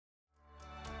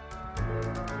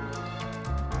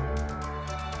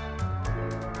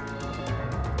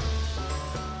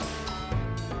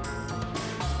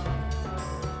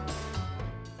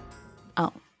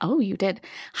Oh, you did.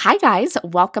 Hi, guys.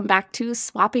 Welcome back to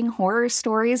Swapping Horror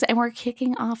Stories. And we're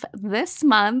kicking off this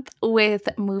month with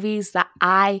movies that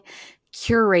I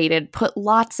curated, put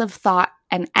lots of thought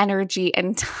and energy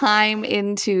and time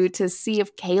into to see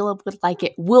if Caleb would like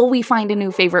it. Will we find a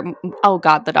new favorite? Oh,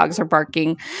 God, the dogs are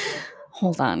barking.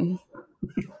 Hold on.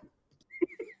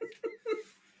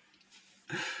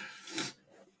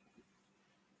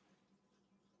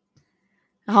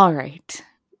 All right.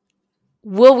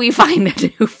 Will we find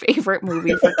a new favorite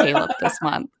movie for Caleb this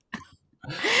month?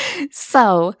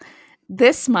 So,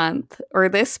 this month or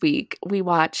this week, we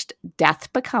watched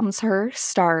Death Becomes Her,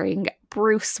 starring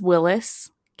Bruce Willis,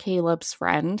 Caleb's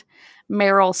friend,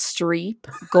 Meryl Streep,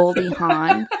 Goldie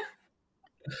Hawn,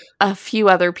 a few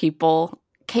other people.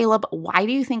 Caleb, why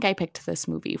do you think I picked this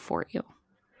movie for you?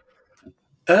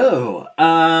 Oh,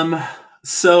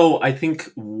 so I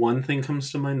think one thing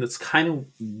comes to mind that's kind of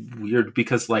weird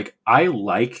because, like, I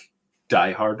like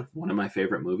Die Hard, one of my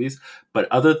favorite movies, but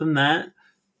other than that,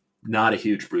 not a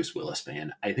huge Bruce Willis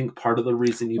fan. I think part of the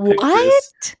reason you picked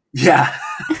this, What? yeah,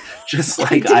 just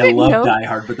like I didn't love know. Die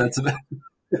Hard, but that's about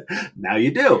now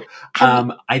you do. Have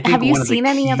you, I think have you one of the seen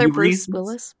any key other Bruce reasons.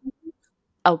 Willis?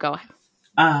 Oh, go ahead.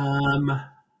 Um,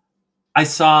 I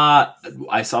saw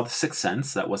The Sixth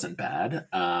Sense. That wasn't bad.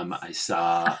 I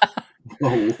saw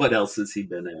what else has he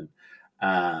been in?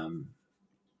 Um,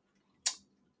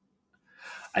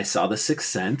 I saw The Sixth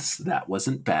Sense. That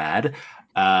wasn't bad.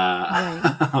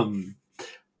 Right.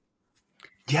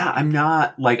 Yeah, I'm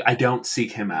not like I don't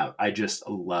seek him out. I just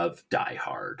love Die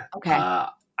Hard. Okay.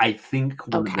 I think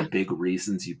one of the Okay. big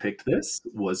reasons you picked this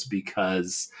was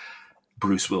because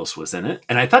Bruce Willis was in it,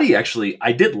 and I thought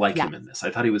I did like Yeah. him in this.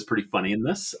 I thought he was pretty funny in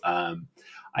this.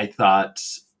 I thought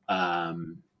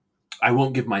um, I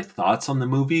won't give my thoughts on the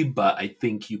movie, but I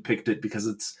think you picked it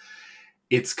because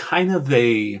it's kind of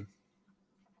a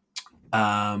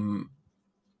um,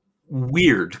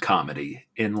 weird comedy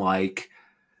in like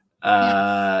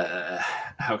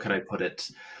how can I put it?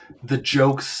 The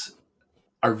jokes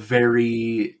are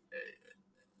very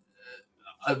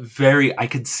I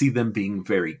could see them being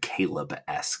very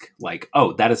Caleb-esque. Like,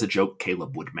 oh, that is a joke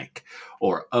Caleb would make.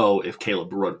 Or, oh, if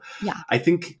Caleb wrote. Yeah. I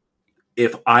think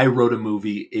if I wrote a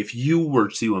movie, if you were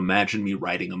to imagine me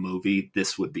writing a movie,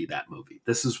 this would be that movie.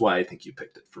 This is why I think you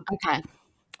picked it for me. Okay.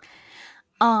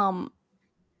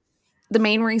 The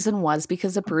main reason was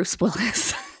because of Bruce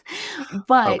Willis.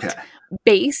 But Okay.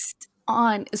 based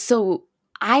on, so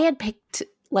I had picked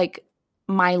like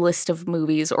my list of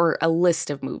movies or a list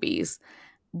of movies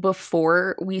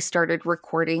before we started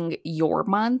recording your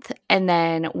month. And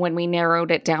then when we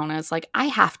narrowed it down, I was like, I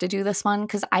have to do this one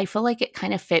because I feel like it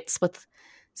kind of fits with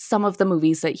some of the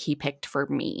movies that he picked for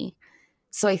me.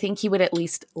 So I think he would at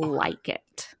least like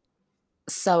it.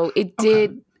 So it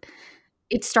did. Okay.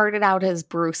 It started out as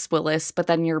Bruce Willis, but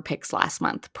then your picks last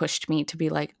month pushed me to be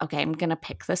like, okay, I'm gonna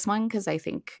pick this one because I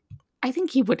think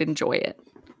he would enjoy it.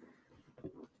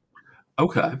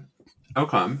 Okay.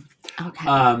 Okay. Okay.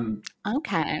 Um,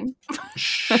 Okay.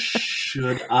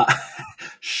 should I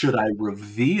should I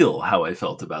reveal how I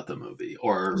felt about the movie,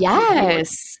 or would you like?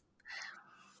 Yes.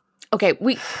 Okay,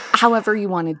 however you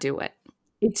want to do it.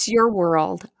 It's your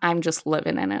world. I'm just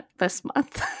living in it this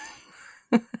month.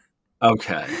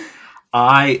 Okay.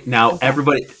 I now Okay.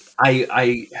 everybody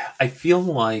I feel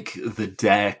like the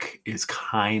deck is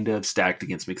kind of stacked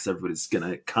against me because everybody's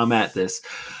gonna come at this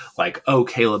like, oh,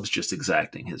 Caleb's just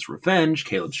exacting his revenge.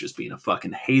 Caleb's just being a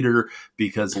fucking hater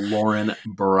because Lauren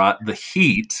brought the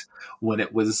heat when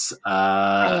it was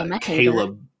I am a hater.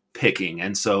 Caleb picking.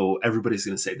 And so everybody's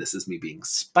gonna say this is me being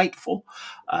spiteful.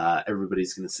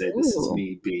 Everybody's gonna say this is Ooh.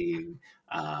 me being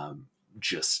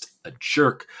just a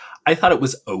jerk. I thought it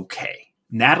was okay.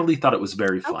 Natalie thought it was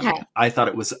very Okay. funny. I thought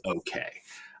it was okay.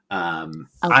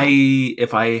 Okay.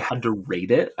 If I had to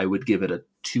rate it, I would give it a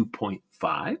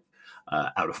 2.5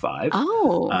 out of 5.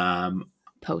 Oh, Um,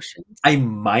 potions. I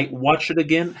might watch it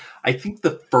again. I think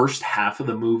the first half of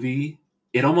the movie,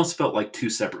 it almost felt like two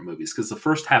separate movies because the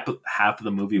first half of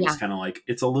the movie was Yeah. kind of like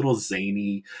it's a little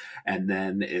zany, and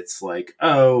then it's like,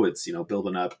 oh, it's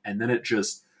building up, and then it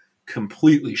just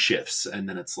completely shifts, and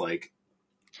then it's like,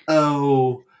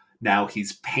 oh, now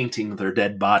he's painting their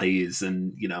dead bodies,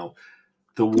 and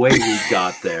the way we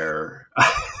got there,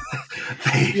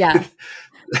 they, Yeah.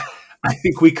 I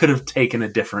think we could have taken a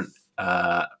different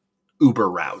Uber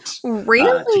route to get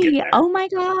Really? there. Oh my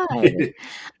God.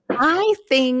 I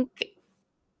think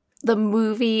the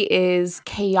movie is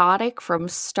chaotic from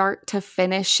start to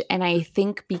finish. And I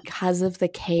think because of the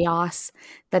chaos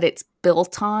that it's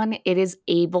built on, it is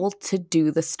able to do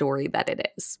the story that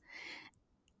it is.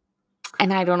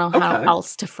 And I don't know how Okay.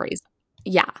 else to phrase it.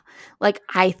 Yeah. Like,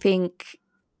 I think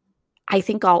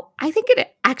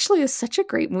it actually is such a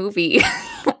great movie.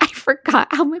 I forgot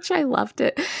how much I loved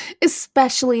it,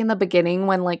 especially in the beginning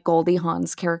when, like, Goldie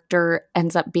Hawn's character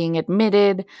ends up being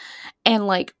admitted, and,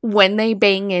 like, when they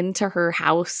bang into her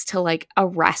house to, like,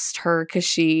 arrest her because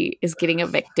she is getting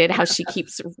evicted, how she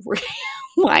keeps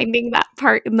rewinding that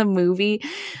part in the movie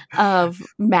of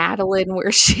Madeline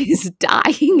where she's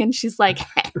dying and she's like,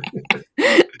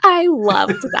 I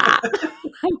loved that.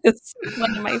 That was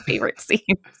one of my favorite scenes.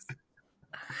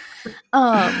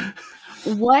 Um,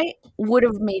 what would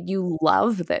have made you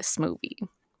love this movie?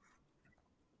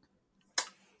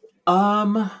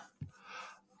 Um,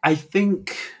 I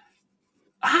think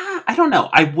I don't know.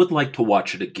 I would like to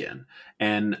watch it again,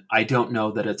 and I don't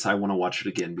know that it's I want to watch it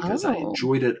again because I Oh,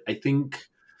 enjoyed it. I think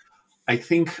I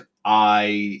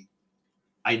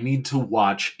need to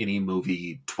watch any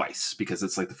movie twice because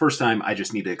it's like the first time I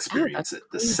just need to oh, experience that's it.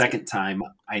 The crazy. second time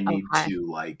I need Okay. to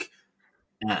like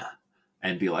eh,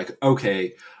 and be like,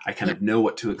 okay, I kind Yeah. of know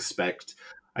what to expect.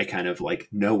 I kind of like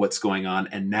know what's going on,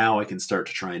 and now I can start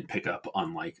to try and pick up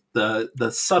on like the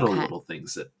subtle Okay. little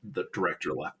things that the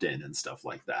director left in and stuff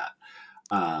like that.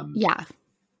 Um, Yeah.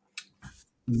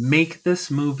 make this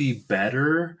movie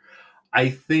better. I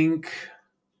think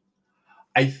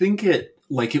I think it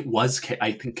like it was.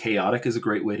 I think chaotic is a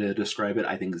great way to describe it.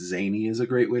 I think zany is a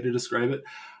great way to describe it.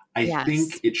 I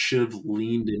think Yes. it should have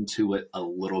leaned into it a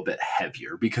little bit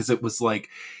heavier because it was like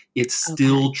it Okay.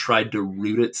 still tried to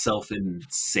root itself in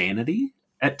sanity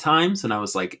at times, and I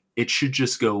was like, it should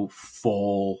just go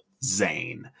full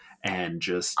Zane and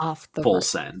just Off the full rip.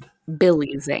 send.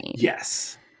 Billy Zane.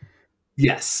 Yes,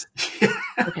 yes.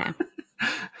 Okay.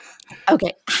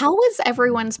 Okay. How was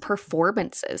everyone's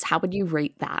performances? How would you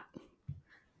rate that?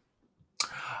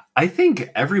 I think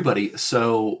everybody.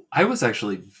 So I was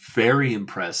actually very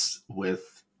impressed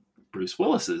with Bruce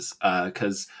Willis's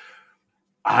because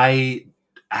I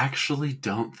actually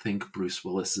don't think Bruce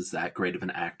Willis is that great of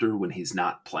an actor when he's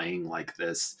not playing like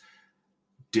this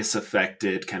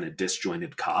disaffected, kind of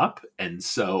disjointed cop. And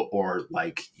so, or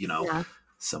like, Yeah.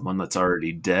 someone that's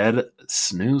already dead,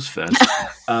 snooze fest.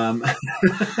 Um,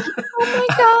 Oh my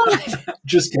god.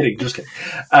 just kidding, just kidding.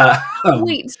 Uh, um,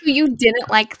 Wait, so you didn't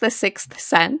like The Sixth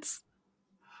Sense?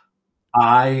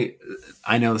 I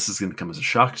I know this is going to come as a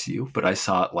shock to you, but I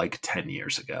saw it like 10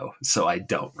 years ago, so I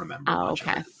don't remember Oh, much of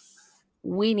okay. it.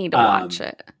 We need to watch Um,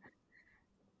 it.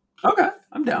 okay,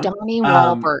 I'm down. Donnie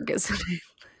Um, Wahlberg is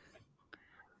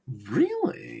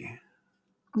really?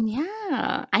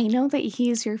 Yeah, I know that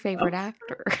he's your favorite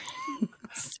actor.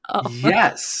 So,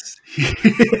 Yes, he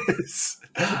is.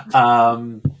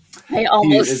 Um, I he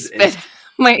almost is. spit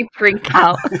my drink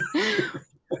out.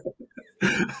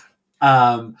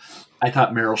 Um, I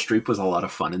thought Meryl Streep was a lot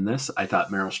of fun in this. I thought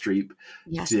Meryl Streep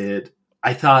Yes. did.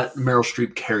 I thought Meryl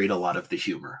Streep carried a lot of the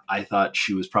humor. I thought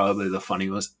she was probably the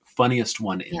funniest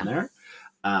one in Yeah. there,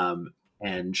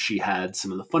 and she had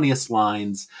some of the funniest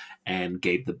lines and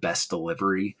gave the best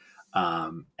delivery,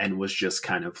 and was just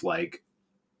kind of like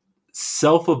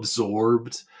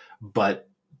self-absorbed, but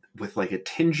with like a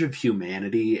tinge of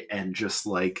humanity and just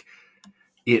like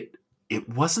it it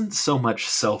wasn't so much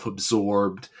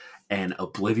self-absorbed and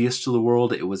oblivious to the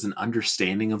world. It was an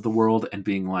understanding of the world and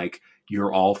being like,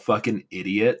 you're all fucking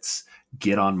idiots,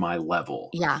 get on my level.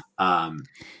 Yeah.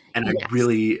 And I Yes.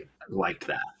 really liked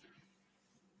that.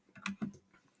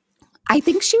 I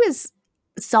think she was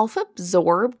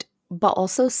self-absorbed, but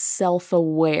also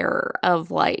self-aware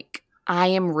of, like, I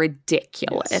am Yes.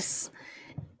 ridiculous,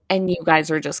 and you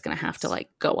guys are just gonna have to, like,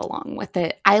 go along with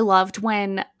it. I loved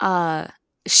when,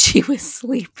 she was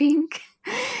sleeping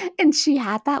and she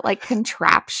had that, like,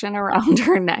 contraption around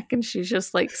her neck, and she's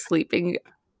just, like, sleeping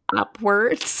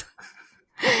upwards,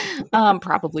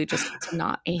 probably just to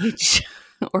not age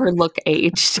or look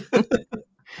aged.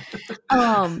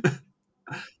 Um,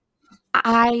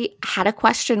 I had a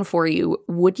question for you.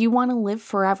 Would you wanna live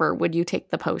forever? Would you take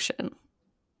the potion?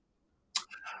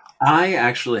 I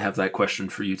actually have that question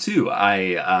for you too.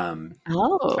 I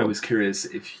Oh, was curious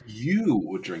if you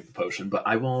would drink the potion, but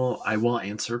I will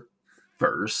answer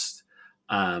first,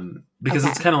 because okay,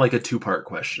 it's kind of like a two-part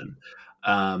question.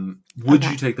 Would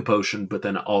okay, you take the potion? But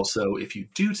then also, if you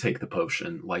do take the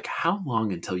potion, like how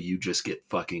long until you just get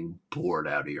fucking bored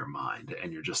out of your mind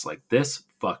and you're just like, this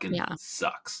fucking yeah,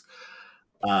 sucks.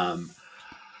 Um,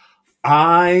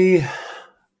 I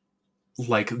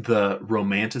like the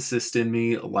romanticist in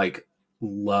me like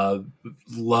love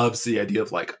loves the idea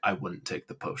of like I wouldn't take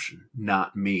the potion,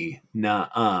 not me,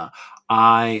 nah.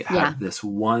 I yeah, have this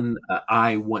one,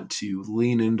 I want to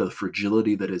lean into the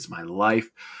fragility that is my life,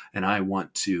 and I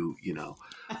want to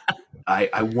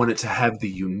I want it to have the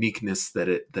uniqueness that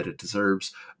it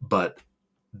deserves, but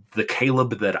the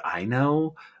Caleb that I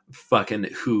know, fucking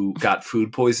who got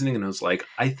food poisoning and was like,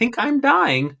 I think I'm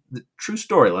dying. True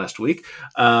story. Last week,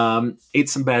 ate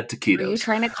some bad Are you taquitos.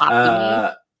 trying to copy me?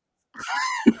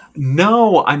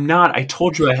 No, I'm not. I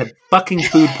told you I had fucking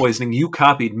food poisoning. You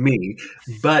copied me.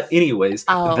 But anyways,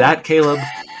 Oh, that Caleb,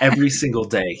 every single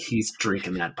day he's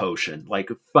drinking that potion. Like,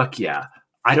 fuck yeah.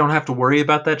 I don't have to worry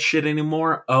about that shit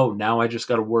anymore. Oh, now I just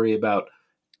got to worry about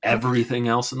everything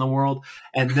else in the world.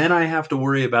 And then I have to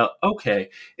worry about, okay,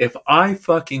 if I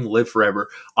fucking live forever,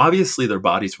 obviously their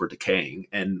bodies were decaying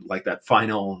and like that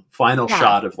final yeah.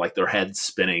 shot of like their heads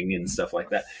spinning and stuff like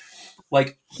that.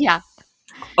 Like, Yeah.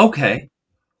 okay,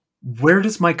 where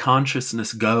does my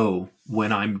consciousness go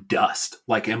when I'm dust?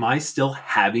 Like, am I still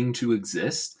having to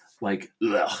exist? Like,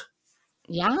 ugh.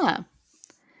 Yeah.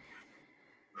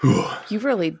 You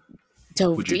really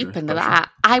dove Would you deep drink a into potion? that.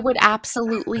 I would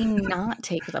absolutely not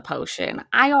take the potion.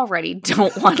 I already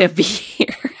don't want to be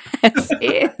here as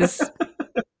is.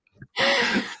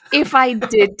 If I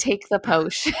did take the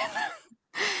potion,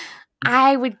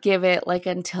 I would give it like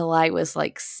until I was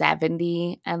like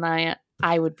 70 and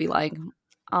I would be like,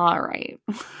 all right,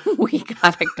 we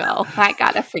gotta go. I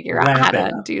gotta figure out how Wrap to it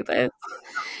up. undo this.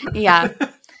 Yeah.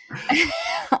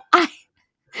 I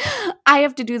I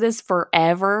have to do this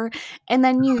forever. And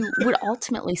then you would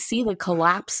ultimately see the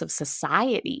collapse of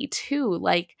society too.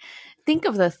 Like, think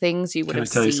of the things you would Can I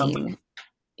have tell you something? seen.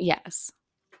 Yes.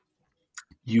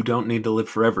 You don't need to live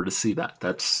forever to see that.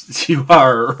 That's you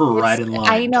are right in I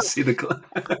line to know, see the.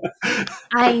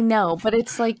 but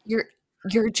it's like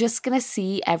you're just gonna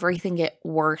see everything get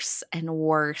worse and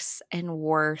worse and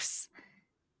worse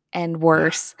and Yeah.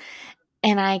 worse.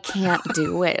 And I can't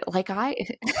do it. Like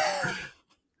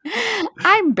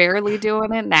I'm barely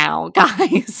doing it now,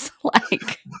 guys.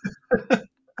 Like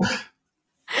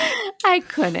I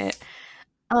couldn't.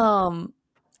 Um,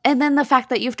 and then the fact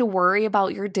that you have to worry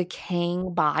about your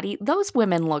decaying body. Those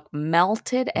women look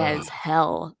melted as Ugh,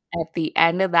 hell at the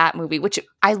end of that movie, which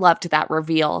I loved that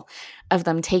reveal of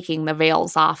them taking the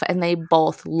veils off and they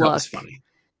both that was look funny.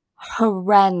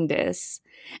 horrendous.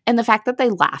 And the fact that they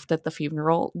laughed at the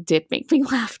funeral did make me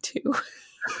laugh too,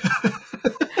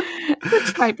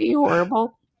 which might be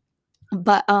horrible.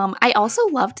 But I also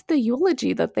loved the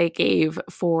eulogy that they gave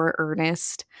for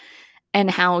Ernest and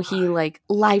how he like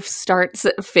life starts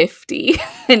at 50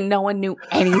 and no one knew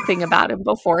anything about him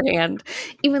beforehand,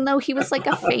 even though he was like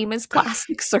a famous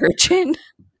plastic surgeon.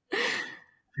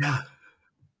 Yeah.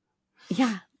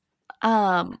 Yeah.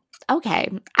 Um, okay.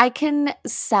 I can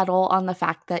settle on the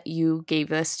fact that you gave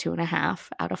this 2.5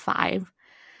 out of 5.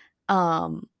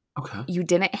 Um, Okay. you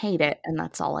didn't hate it, and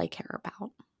that's all I care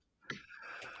about.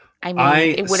 I mean, I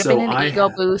it would have been so an I ego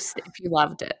have boost if you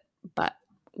loved it, but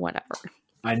whatever.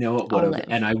 I know it would I'll have,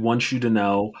 and live. I want you to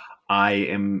know I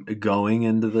am going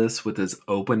into this with as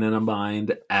open in a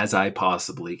mind as I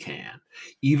possibly can.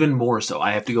 Even more so,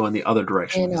 I have to go in the other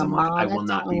direction In because a I'm like, I will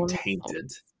not be monotone voice.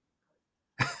 tainted.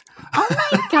 Oh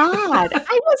my god,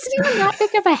 I wasn't even that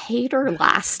big of a hater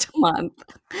last month.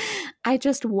 I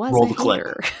just was Roll a the clip.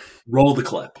 hater. Roll the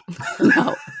clip.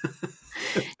 No,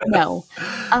 no.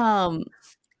 Um,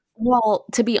 well,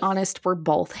 to be honest, we're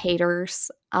both haters,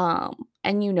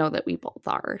 and you know that we both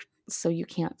are, so you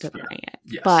can't deny Fair. it.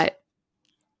 Yes. But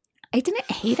I didn't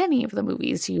hate any of the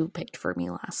movies you picked for me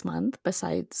last month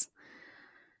besides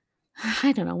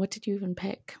I don't know, what did you even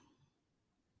pick?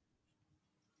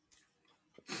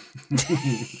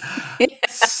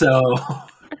 So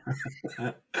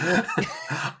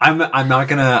I'm not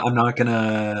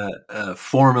gonna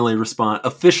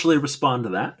officially respond to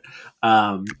that.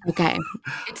 Okay.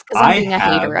 It's because 'cause I'm I being a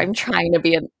have hater, I'm trying to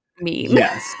be a mean.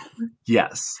 yes,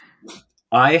 yes.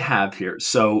 I have here.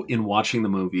 So in watching the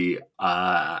movie,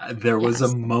 there was a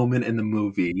Yes. moment in the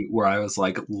movie where I was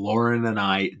like, Lauren and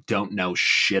I don't know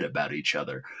shit about each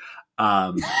other.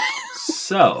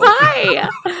 So Why?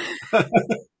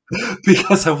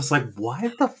 because I was like,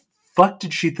 why the fuck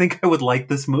did she think I would like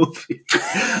this movie?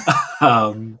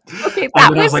 um, Okay, and that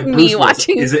then I was was like, me Bruce Willis.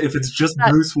 watching Is it if it's just that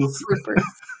Bruce Willis? Troopers.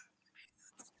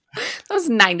 That was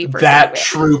 90% of That it.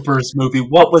 Troopers movie.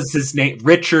 What was his name?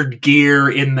 Richard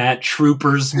Gere in that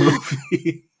Troopers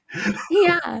movie.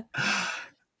 Yeah.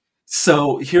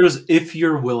 So here's if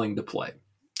you're willing to play.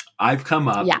 I've come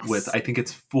up with Yes. I think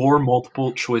it's 4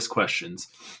 multiple choice questions,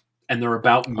 and they're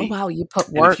about Oh, me. wow, you put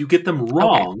And if work. you get them Okay.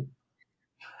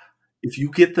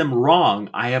 wrong,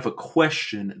 I have a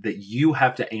question that you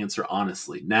have to answer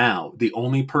honestly. Now, the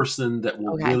only person that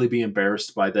will Okay. really be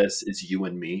embarrassed by this is you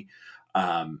and me.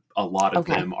 A lot of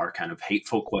Okay. them are kind of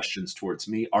hateful questions towards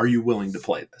me. Are you willing to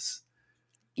play this?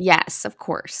 Yes, of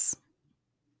course.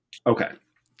 Okay.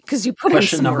 Because you put in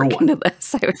Question some number work one. into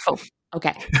this. I would hope.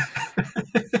 Okay.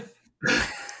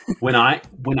 When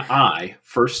I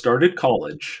first started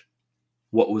college,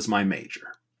 what was my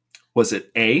major? Was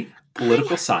it A,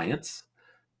 political I science,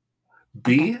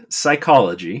 okay. B,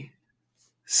 psychology,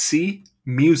 C,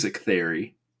 music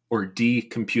theory, or D,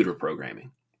 computer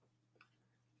programming?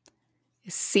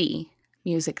 C,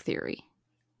 music theory.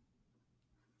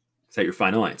 Is that your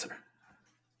final answer?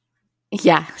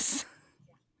 Yes.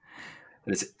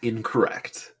 That is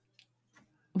incorrect.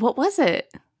 What was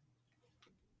it?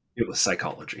 It was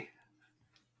psychology.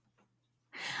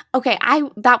 Okay,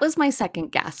 that was my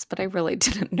second guess, but I really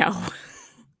didn't know.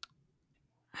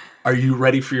 Are you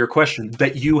ready for your question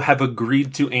that you have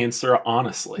agreed to answer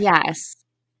honestly? Yes.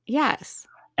 Yes.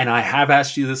 And I have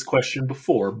asked you this question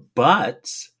before, but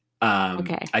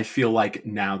Okay. I feel like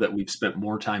now that we've spent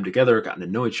more time together, gotten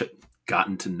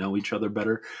to know each other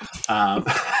better, um,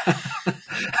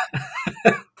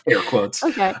 air quotes,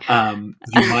 Okay.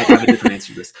 you might have a different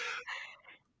answer to this.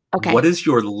 Okay. What is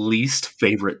your least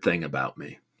favorite thing about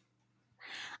me?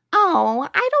 Oh,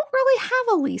 I don't really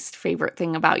have a least favorite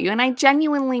thing about you, and I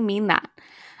genuinely mean that.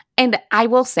 And I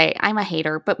will say, I'm a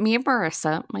hater, but me and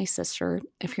Marissa, my sister,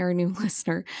 if you're a new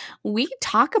listener, we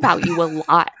talk about you a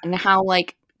lot and how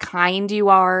like kind you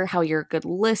are, how you're a good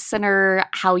listener,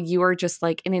 how you are just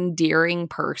like an endearing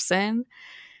person.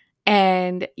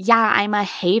 And yeah, I'm a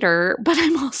hater, but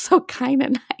I'm also kind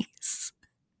of nice.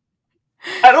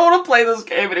 I don't want to play this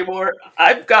game anymore.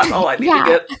 I've gotten all I need to Yeah.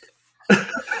 get.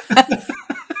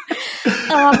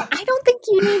 I don't think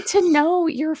you need to know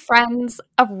your friend's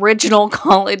original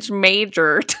college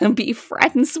major to be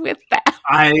friends with them.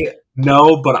 I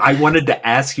know, but I wanted to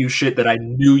ask you shit that I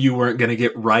knew you weren't going to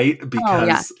get right Oh, yeah.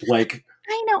 because, like,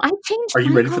 I know. I changed are you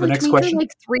my ready for the college next major question?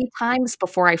 like 3 times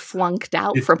before I flunked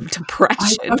out It, from I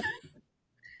depression.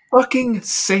 fucking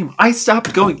same. I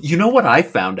stopped going. You know what I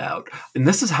found out? And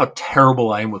this is how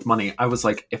terrible I am with money. I was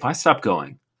like, if I stop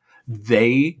going,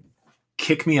 they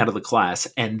kick me out of the class,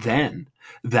 and then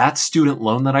that student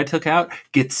loan that I took out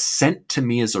gets sent to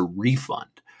me as a refund.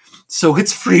 So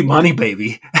it's free money,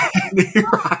 baby. And here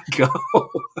I go.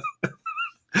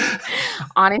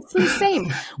 Honestly,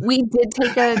 same. We did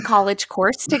take a college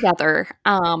course together.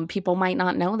 People might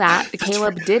not know that.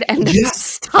 Caleb Right. did end up Yes.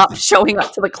 stop showing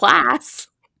up to the class.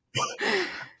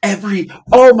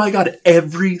 Oh my god,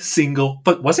 every single,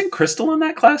 but wasn't Crystal in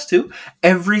that class too?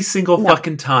 Every single No.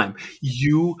 fucking time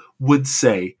you would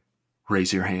say,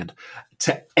 raise your hand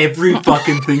to every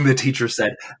fucking thing the teacher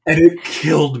said, and it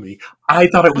killed me. I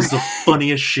thought it was the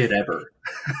funniest shit ever.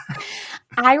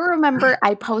 I remember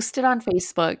I posted on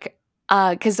Facebook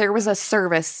because there was a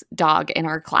service dog in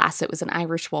our class. It was an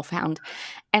Irish Wolfhound.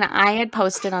 And I had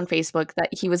posted on Facebook that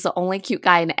he was the only cute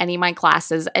guy in any of my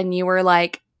classes. And you were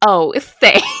like, oh,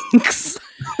 thanks.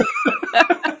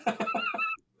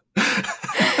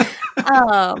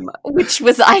 Which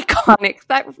was iconic.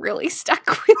 That really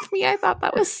stuck with me. I thought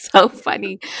that was so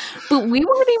funny. But we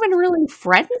weren't even really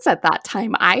friends at that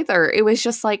time either. It was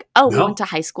just like, oh, we went No. to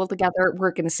high school together.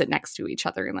 We're going to sit next to each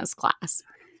other in this class.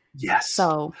 Yes.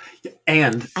 So,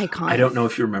 and iconic. I don't know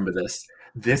if you remember this.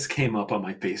 This came up on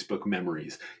my Facebook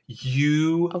memories.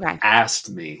 You Okay. asked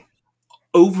me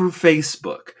over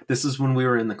Facebook. This is when we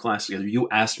were in the class together. You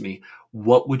asked me,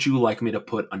 what would you like me to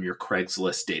put on your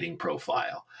Craigslist dating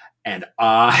profile? And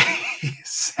I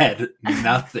said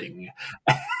nothing.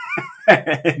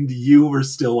 And you were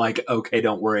still like, okay,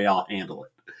 don't worry, I'll handle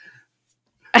it.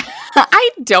 I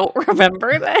don't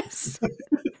remember this.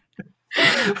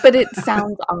 But it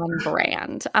sounds on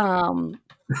brand.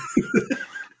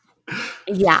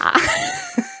 Yeah.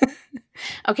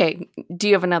 Okay. Do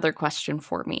you have another question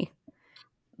for me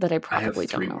that I probably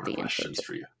don't know the answer to?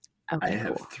 For you. Okay, I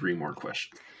have cool. 3 more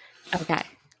questions. Okay.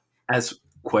 As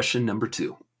question number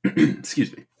 2,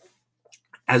 excuse me.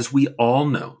 As we all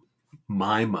know,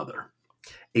 my mother,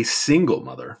 a single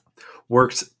mother,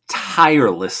 worked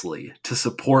tirelessly to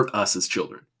support us as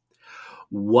children.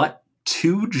 What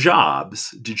 2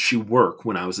 jobs did she work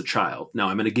when I was a child? Now,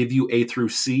 I'm going to give you A through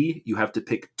C. You have to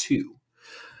pick 2.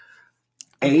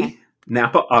 Okay. A,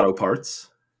 Napa Auto Parts.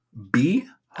 B,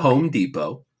 Home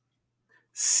Depot.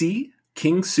 C,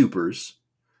 King Soopers.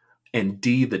 And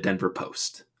D, the Denver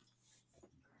Post.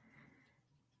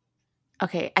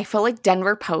 Okay. I feel like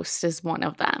Denver Post is one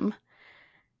of them.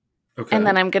 Okay. And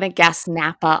then I'm going to guess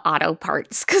Napa Auto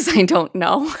Parts because I don't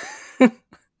know.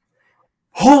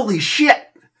 Holy shit!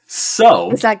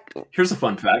 So, Is that here's a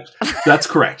fun fact. That's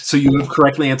correct. So you have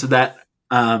correctly answered that.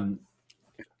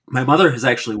 My mother has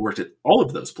actually worked at all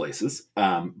of those places,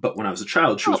 but when I was a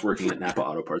child, she was Oh, working at Napa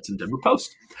Auto Parts and Denver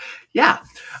Post. Yeah.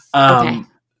 okay.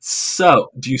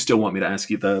 So, do you still want me to ask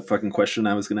you the fucking question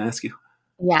I was going to ask you?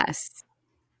 Yes.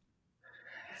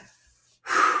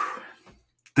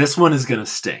 This one is going to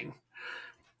sting.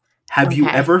 Have you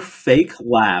Okay. ever fake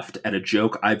laughed at a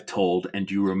joke I've told, and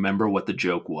do you remember what the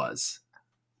joke was?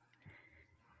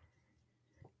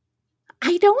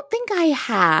 I don't think I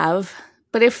have,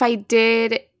 but if I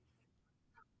did,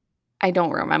 I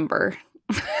don't remember.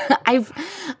 I've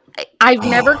I've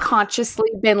never Oh, consciously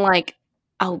been like,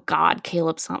 "Oh god,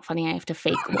 Caleb's not funny, I have to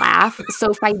fake laugh."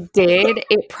 So if I did,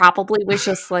 it probably was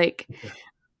just like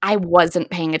I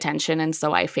wasn't paying attention and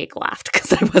so I fake laughed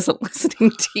because I wasn't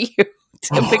listening to you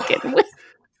to begin oh, with.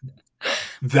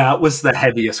 that was the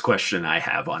heaviest question I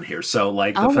have on here. So,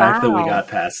 like, the Oh fact that we wow. got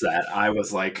past that, I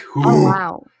was like, Oh "Whew."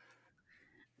 wow.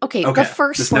 Okay, the Okay,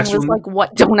 first this one next was one, like,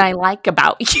 "What don't I like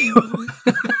about you?"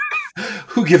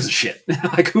 who gives a shit?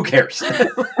 Like, who cares?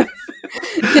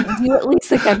 Do you at least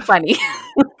think I'm funny?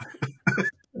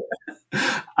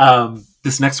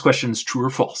 This next question is true or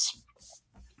false.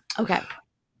 Okay.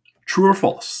 True or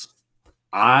false?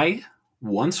 I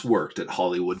once worked at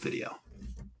Hollywood Video.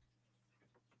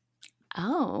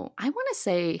 Oh, I wanna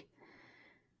say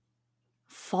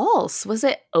false. Was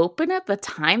it open at the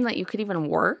time that you could even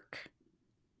work?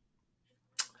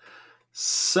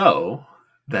 So,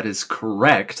 that is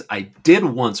correct. I did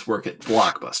once work at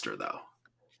Blockbuster, though.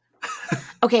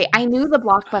 Okay, I knew the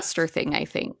Blockbuster thing, I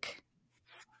think.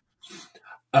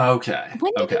 Okay,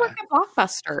 When did you okay. work at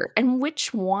Blockbuster, and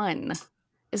which one?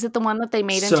 Is it the one that they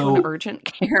made into an So, urgent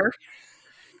care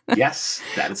yes,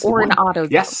 that is the or an one. AutoZone?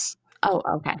 Yes. Oh,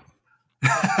 okay.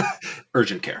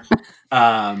 Urgent care.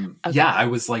 Yeah, Okay. I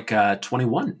was like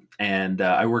 21 and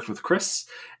I worked with Chris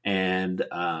and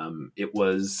it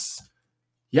was,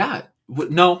 yeah,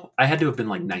 no, I had to have been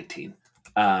like 19.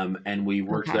 And we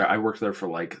worked Okay. there. I worked there for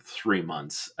like 3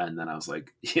 months and then I was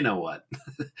like, you know what?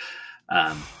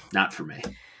 Not for me.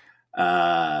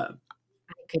 Uh,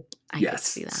 I could yes.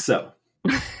 see that. So,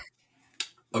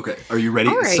 okay. Are you ready?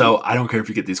 Alrighty. So I don't care if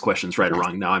you get these questions right or Yes.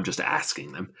 wrong. Now I'm just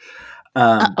asking them.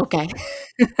 Um, Okay.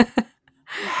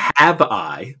 have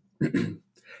I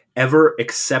ever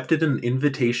accepted an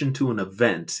invitation to an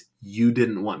event you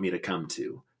didn't want me to come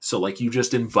to? So, like, you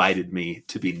just invited me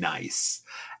to be nice,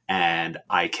 and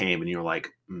I came, and you were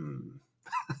like,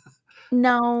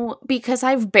 No, because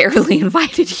I've barely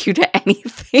invited you to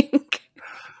anything.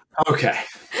 okay,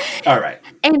 all right,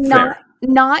 And not fair.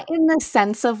 not in the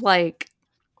sense of like,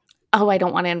 "Oh, I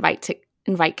don't wanna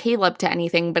invite Caleb to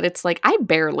anything," but it's like, I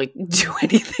barely do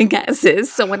anything as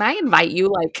is, so when I invite you,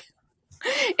 like,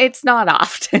 it's not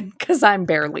often because 'cause I'm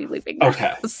barely leaving the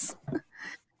Okay, house.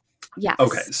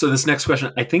 okay. Yes. So this next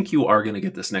question, I think you are going to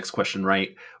get this next question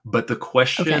right, but the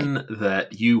Okay, question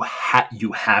that you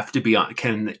have to be on.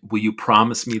 Will you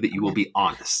promise me that you will okay. be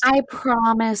honest? I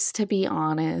promise to be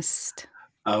honest.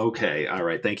 Okay, all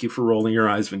right. Thank you for rolling your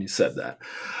eyes when you said that.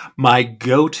 My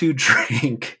go-to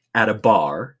drink at a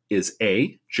bar is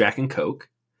A, Jack and Coke,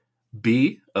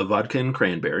 B, a vodka and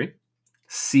cranberry,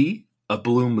 C, a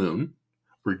Blue Moon,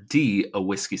 or D, a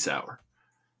whiskey sour.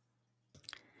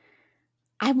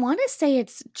 I wanna say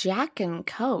it's Jack and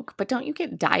Coke, but don't you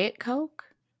get Diet Coke?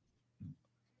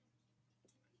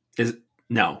 Is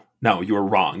no, no, you were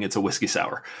wrong. It's a whiskey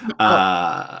sour. Oh,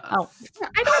 Uh, oh,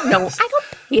 I don't know. I don't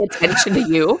pay attention to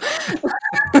you.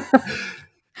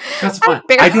 that's I'm fine.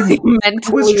 barely I was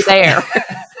mentally trying. there.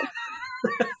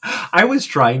 I was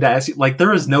trying to ask you, like,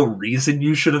 there is no reason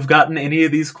you should have gotten any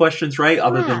of these questions right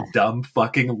other Yeah, than dumb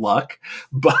fucking luck.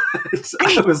 But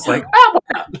I I was like, know. oh, why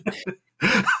not?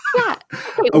 Yeah.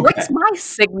 Okay, Okay. what's my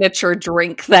signature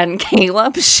drink then,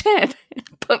 Caleb? Shit.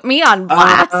 Put me on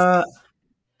blast. Uh,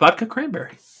 vodka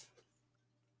cranberry.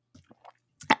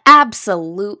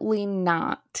 Absolutely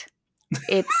not.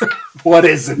 It's What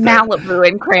is it then? Malibu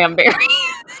and cranberry.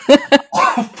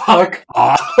 Oh, fuck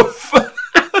off.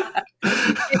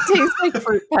 It tastes like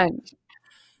fruit punch.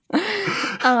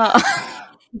 Uh,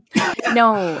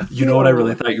 no. You know what I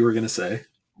really Ew. thought you were going to say?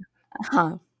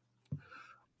 Huh.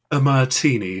 A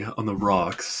martini on the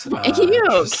rocks.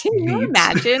 Ew. Just Can you neat.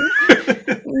 imagine?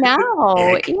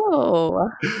 No. Ick. Ew.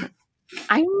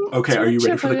 I'm Okay, too are you much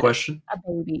ready of for the question? a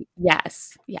baby.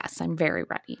 Yes. Yes, I'm very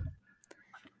ready.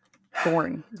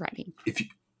 Born ready. If you,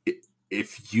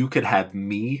 if you could have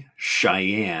me,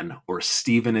 Cheyenne, or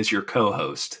Steven as your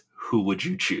co-host, who would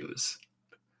you choose?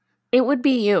 It would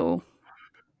be you.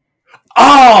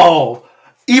 Oh!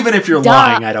 Even if you're Duh.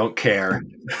 lying, I don't care.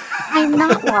 I'm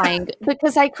not lying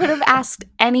because I could have asked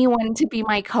anyone to be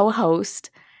my co-host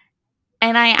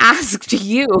and I asked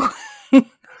you.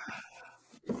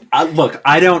 Look,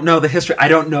 I don't know the history. I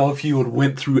don't know if you had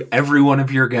went through every one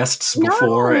of your guests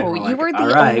before. No, And you were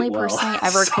the right, only well, person I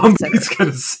ever somebody's considered.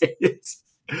 gonna say it.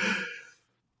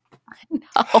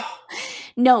 No.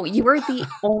 No, you were the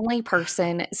only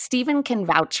person. Steven can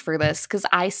vouch for this because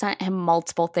I sent him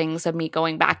multiple things of me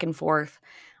going back and forth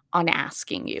on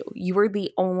asking you. You were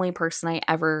the only person I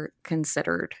ever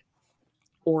considered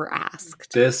or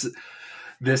asked. This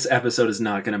episode is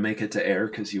not going to make it to air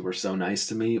because you were so nice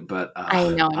to me. But I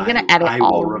know. I'm going to edit I will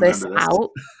all of this remember this.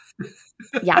 out.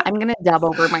 Yeah, I'm going to dub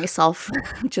over myself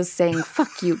just saying,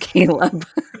 fuck you, Caleb,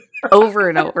 over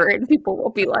and over. And people will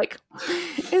be like,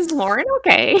 is Lauren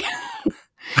okay?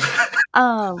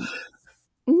 No,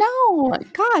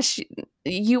 gosh,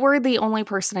 you were the only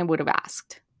person I would have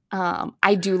asked.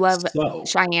 I do love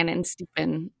Cheyenne and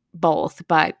Stephen both,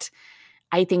 but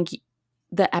I think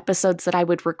the episodes that I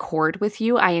would record with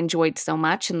you, I enjoyed so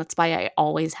much, and that's why I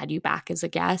always had you back as a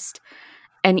guest,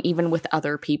 and even with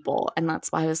other people. And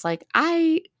that's why I was like,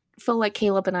 I feel like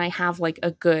Caleb and I have like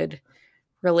a good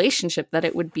relationship that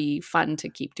it would be fun to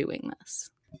keep doing this.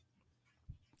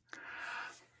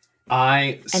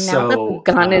 Now that the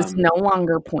gun is no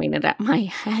longer pointed at my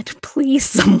head, please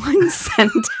someone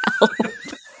send help.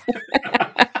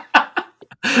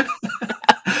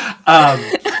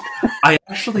 I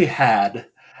actually had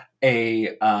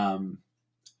a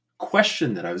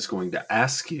question that I was going to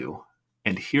ask you,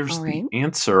 and here's the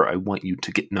answer I want you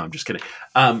to get. No, I'm just kidding.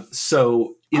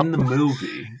 So in the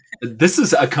movie, this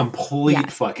is a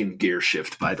complete fucking gear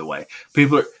shift, by the way.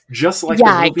 People are just like the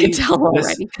movie, I can tell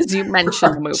already because you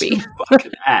mentioned the movie.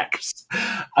 Fucking acts.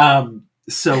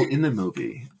 So in the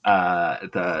movie,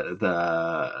 the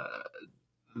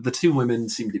two women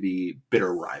seem to be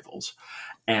bitter rivals.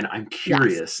 And I'm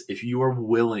curious if you are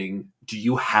willing, do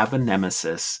you have a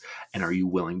nemesis, and are you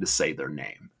willing to say their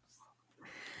name?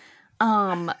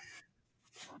 I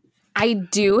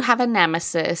do have a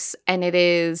nemesis, and it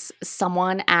is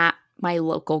someone at my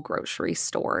local grocery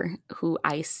store who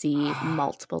I see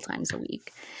multiple times a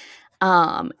week.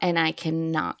 And I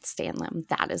cannot stand them.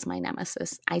 That is my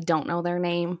nemesis. I don't know their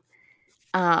name.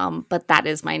 But that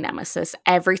is my nemesis.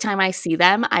 Every time I see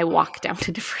them, I walk down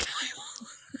a different aisle.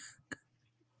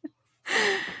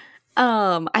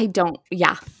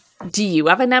 Do you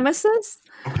have a nemesis?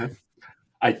 Okay.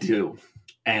 I do.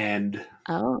 And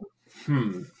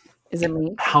is it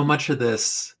me? How much of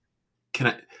this can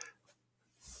I?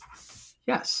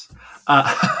 Yes.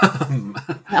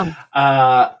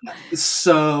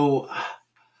 So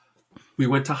we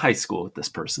went to high school with this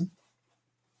person.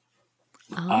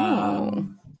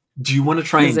 Do you want to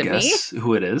try and guess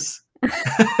who it is?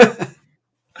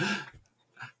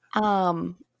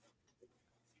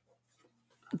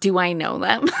 Do I know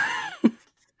them?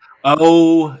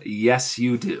 Oh, yes,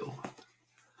 you do.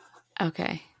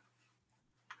 Okay.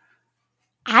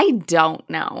 I don't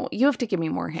know. You have to give me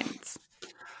more hints.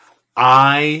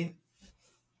 I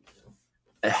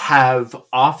have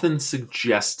often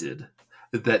suggested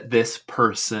that this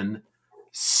person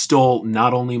stole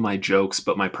not only my jokes,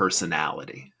 but my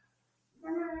personality.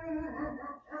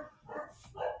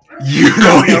 You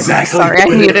know exactly. Sorry, I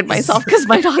muted myself because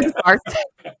my dog barked.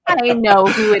 I know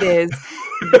who it is.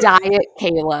 Diet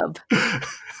Caleb.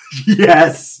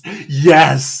 Yes.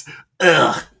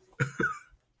 Ugh.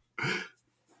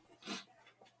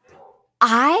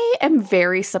 I am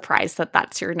very surprised that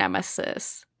that's your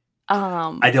nemesis.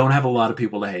 I don't have a lot of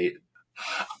people to hate.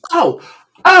 Oh!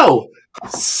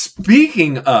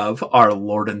 Speaking of our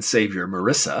Lord and Savior,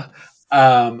 Marissa,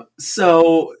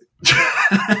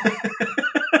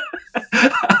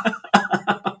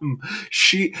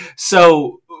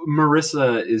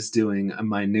 Marissa is doing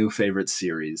my new favorite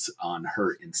series on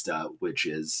her Insta, which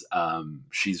is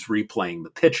she's replaying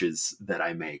the pitches that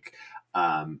I make.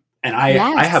 And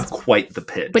I have quite the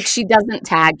pitch. But she doesn't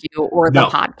tag you or the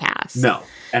podcast. No.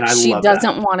 And she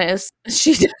doesn't want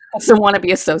to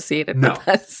be associated with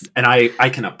us. And I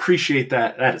can appreciate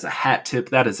that. That is a hat tip.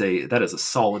 That is a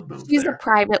solid move. She's a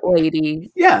private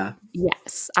lady. Yeah.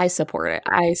 Yes, I support it.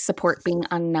 I support being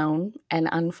unknown and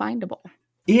unfindable.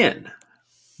 In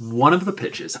one of the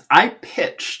pitches, I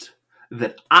pitched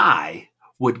that I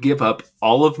would give up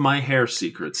all of my hair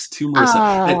secrets to Marissa.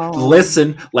 And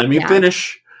listen, let me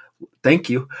finish. Thank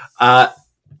you.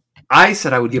 I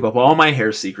said I would give up all my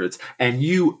hair secrets, and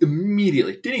you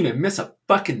immediately didn't even miss a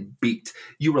fucking beat.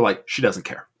 You were like, she doesn't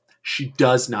care. She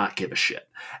does not give a shit.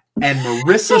 And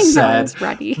Marissa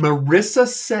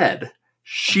said,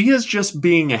 she is just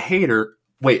being a hater.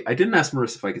 Wait, I didn't ask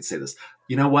Marissa if I could say this.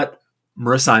 You know what?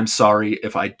 Marissa, I'm sorry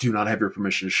if I do not have your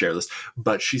permission to share this,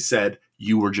 but she said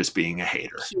you were just being a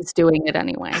hater. She's doing it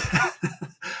anyway.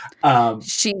 Um,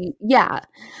 Yeah.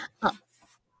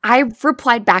 I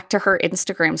replied back to her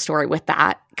Instagram story with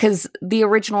that because the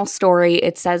original story,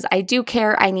 it says, I do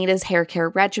care. I need his hair care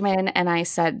regimen. And I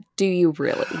said, do you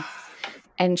really?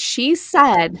 And she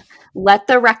said, let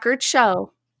the record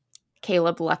show.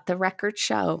 Caleb, let the record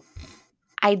show.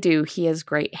 I do. He has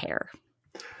great hair.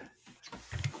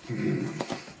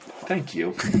 Thank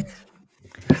you.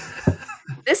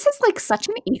 This is like such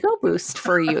an ego boost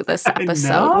for you this I episode.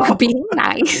 know. We're being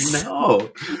nice. No.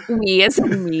 We as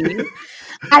in me.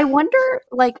 I wonder,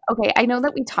 like, okay, I know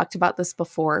that we talked about this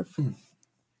before,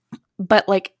 but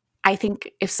like, I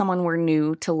think if someone were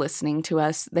new to listening to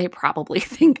us, they probably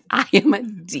think I am a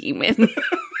demon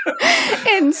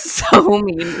and so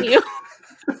mean to you.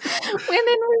 When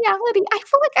in reality, I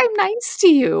feel like I'm nice to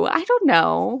you. I don't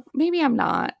know. Maybe I'm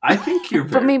not. I think you're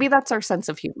but maybe that's our sense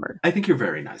of humor. I think you're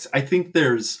very nice. I think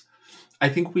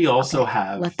we also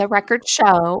have. Let the record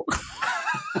show.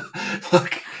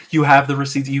 Look, you have the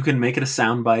receipts. You can make it a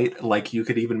soundbite. Like you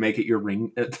could even make it your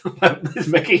make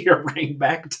it your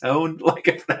ringback tone. Like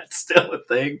if that's still a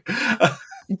thing.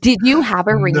 Did you have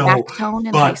a ringback tone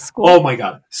in high school? Oh my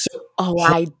god!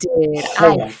 I did.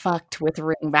 I fucked with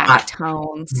ringback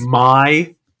tones.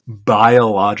 My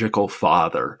biological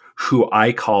father, who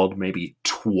I called maybe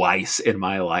twice in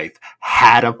my life,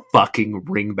 had a fucking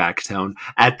ringback tone.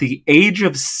 At the age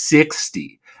of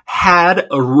 60, had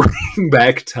a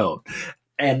ringback tone.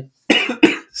 And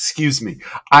excuse me,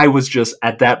 I was just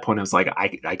at that point, I was like,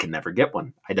 I can never get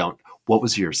one. I don't. What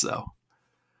was yours though?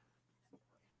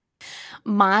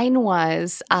 Mine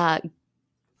was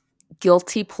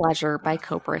Guilty Pleasure by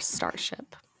Cobra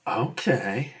Starship.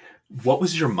 Okay. What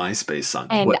was your MySpace song?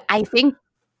 And I think,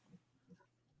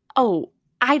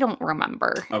 I don't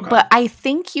remember. Okay. But I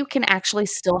think you can actually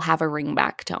still have a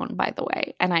ringback tone, by the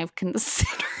way. And I've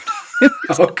considered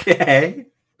it. Okay.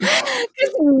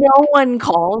 Because no one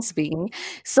calls me.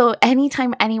 So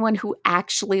anytime anyone who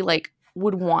actually like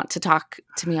would want to talk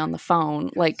to me on the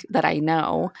phone, like that I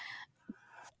know,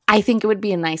 I think it would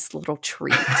be a nice little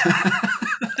treat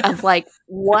of like,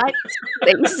 what?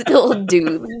 They still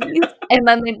do these? And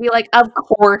then they'd be like, of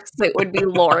course it would be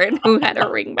Lauren who had a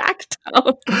ringback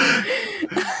tone.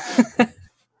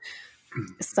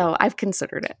 So I've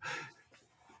considered it.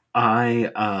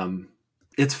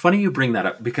 It's funny you bring that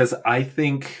up because I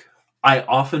think I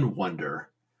often wonder,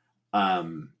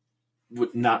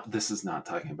 this is not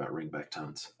talking about ringback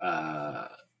tones,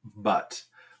 but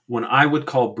when I would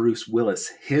call Bruce Willis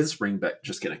his ringback,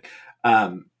 just kidding.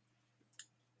 I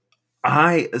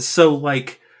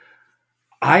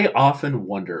often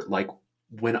wonder, like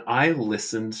when I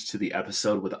listened to the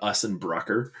episode with us and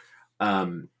Brucker,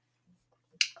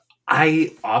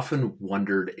 I often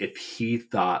wondered if he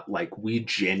thought like we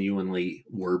genuinely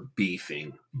were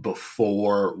beefing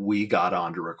before we got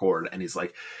on to record. And he's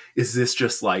like, is this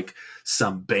just like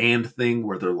some band thing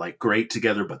where they're like great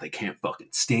together, but they can't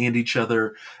fucking stand each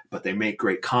other, but they make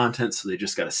great content. So they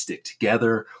just got to stick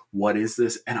together. What is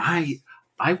this? And I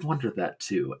wondered that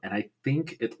too. And I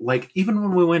think it like, even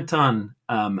when we went on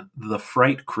the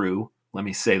Fright Crew, let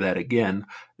me say that again,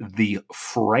 the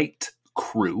Fright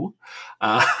Crew.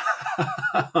 I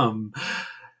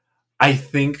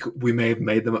think we may have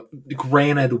made them,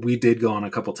 granted we did go on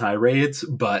a couple tirades,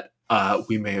 but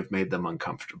we may have made them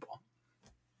uncomfortable.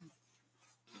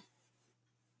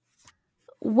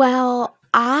 Well,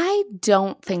 I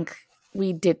don't think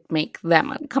we did make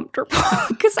them uncomfortable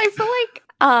because I feel like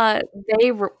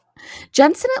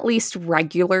Jensen at least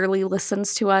regularly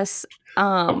listens to us.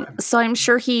 So I'm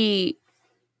sure he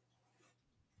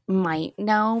might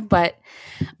know, but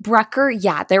Brucker,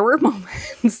 yeah, there were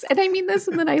moments, and I mean this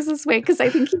in the nicest way because I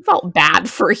think he felt bad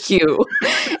for you,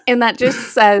 and that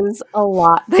just says a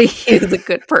lot that he is a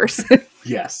good person.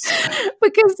 Yes.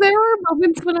 Because there were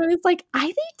moments when I was like, I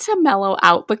need to mellow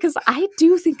out because I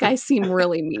do think I seem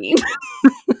really mean.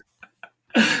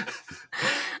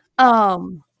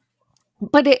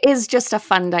 But it is just a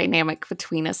fun dynamic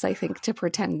between us, I think, to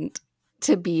pretend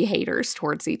to be haters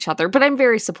towards each other. But I'm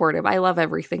very supportive. I love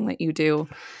everything that you do.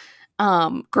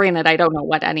 Granted, I don't know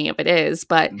what any of it is,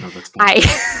 but no, that's fine.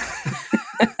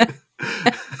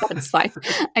 That's fine.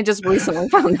 I just recently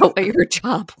found out what your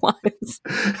job was.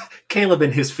 Caleb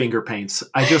and his finger paints.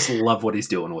 I just love what he's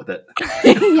doing with it.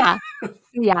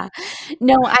 Yeah.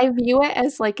 No, I view it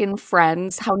as like in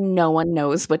Friends, how no one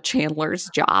knows what Chandler's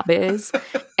job is.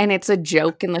 And it's a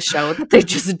joke in the show that they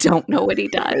just don't know what he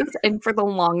does. And for the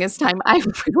longest time, I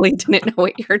really didn't know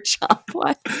what your job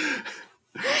was.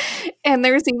 And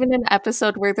there's even an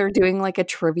episode where they're doing like a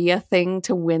trivia thing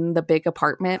to win the big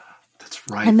apartment. That's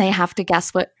right. And they have to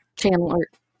guess what Chandler.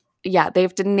 they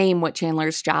have to name what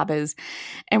Chandler's job is.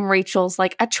 And Rachel's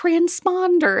like, a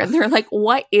transponder. And they're like,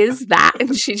 what is that?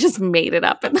 And she just made it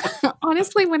up. And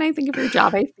honestly, when I think of your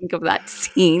job, I think of that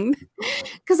scene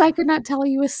because I could not tell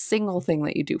you a single thing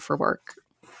that you do for work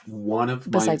One of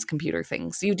my besides computer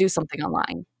things. You do something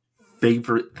online.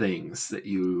 favorite things that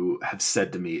you have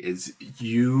said to me is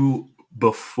you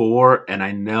before, and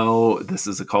I know this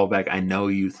is a callback, I know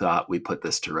you thought we put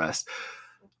this to rest,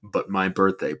 but my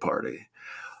birthday party,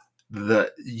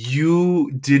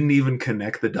 you didn't even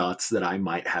connect the dots that I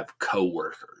might have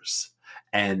coworkers,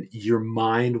 and your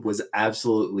mind was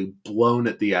absolutely blown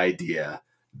at the idea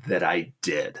that I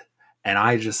did, and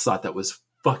I just thought that was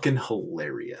fucking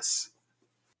hilarious.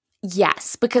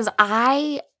 Yes, because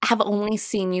I have only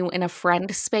seen you in a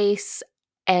friend space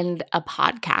and a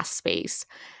podcast space.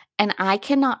 And I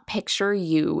cannot picture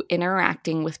you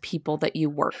interacting with people that you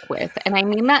work with. And I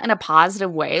mean that in a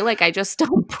positive way. Like, I just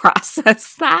don't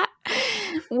process that.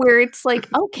 Where it's like,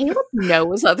 oh, Caleb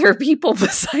knows other people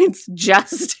besides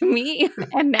just me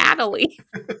and Natalie.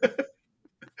 And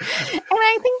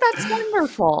I think that's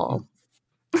wonderful.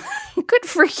 Good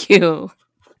for you.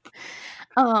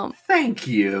 Thank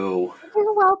you.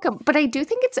 You're welcome. But I do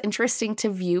think it's interesting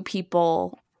to view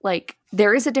people like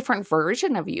there is a different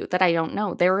version of you that I don't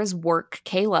know. There is work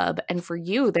Caleb, and for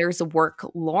you, there's a work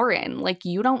Lauren. Like,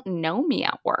 you don't know me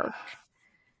at work.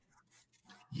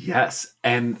 Yes.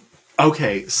 And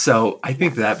okay, so I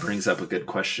think that brings up a good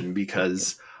question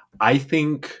because I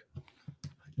think,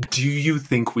 do you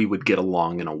think we would get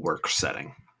along in a work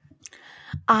setting?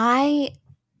 I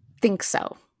think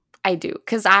so. I do.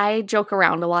 Because I joke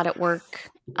around a lot at work.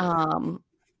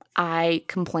 I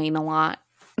complain a lot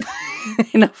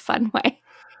in a fun way.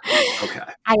 Okay.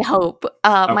 I hope.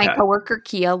 My Okay. coworker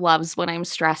Kia loves when I'm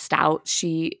stressed out.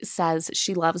 She says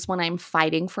she loves when I'm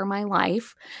fighting for my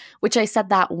life, which I said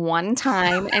that one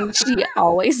time and she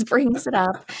always brings it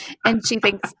up. And she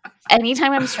thinks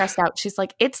anytime I'm stressed out, she's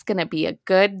like, it's going to be a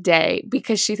good day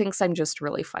because she thinks I'm just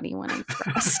really funny when I'm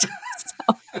stressed.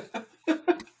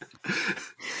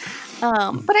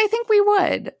 But I think we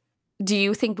would. Do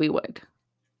you think we would?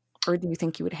 Or do you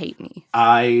think you would hate me?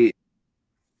 I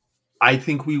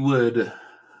think we would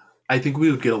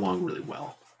get along really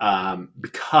well.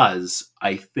 Because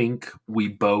I think we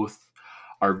both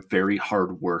are very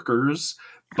hard workers,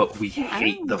 but we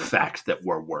hate the fact that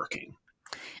we're working.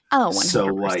 Oh, 100%. So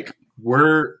like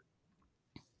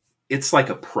it's like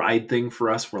a pride thing for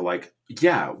us. We're like,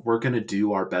 yeah, we're going to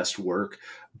do our best work,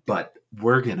 but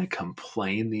we're going to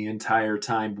complain the entire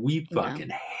time. We fucking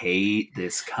hate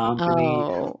this company.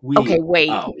 Oh, okay, wait.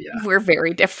 Oh, yeah. We're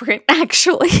very different,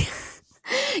 actually.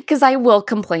 Because I will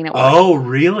complain at work. Oh,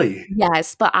 really?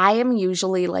 Yes, but I am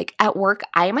usually like at work,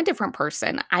 I am a different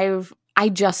person. I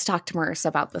just talked to Marissa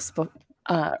about this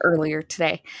earlier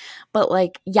today. But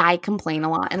like, yeah, I complain a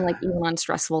lot. And like even on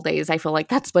stressful days, I feel like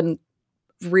that's when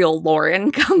real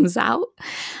Lauren comes out.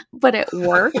 But at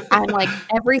work, I'm like,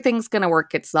 everything's going to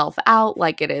work itself out.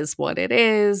 Like, it is what it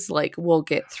is. Like, we'll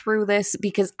get through this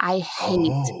because I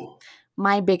hate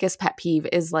my biggest pet peeve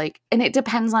is like, and it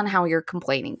depends on how you're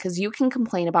complaining because you can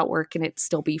complain about work and it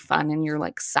still be fun and you're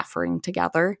like suffering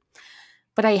together.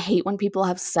 But I hate when people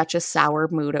have such a sour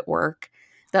mood at work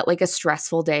that like a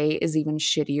stressful day is even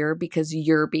shittier because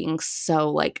you're being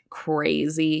so like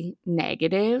crazy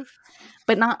negative,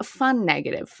 but not fun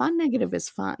negative. Fun negative is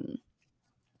fun.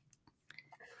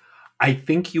 I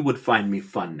think you would find me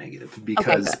fun negative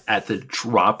because at the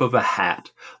drop of a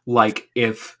hat, like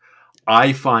if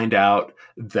I find out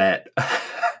that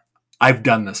I've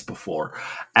done this before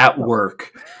at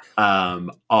work,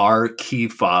 our key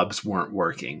fobs weren't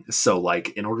working. So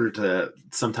like in order to,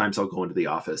 sometimes I'll go into the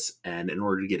office and in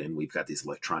order to get in, we've got these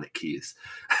electronic keys.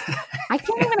 I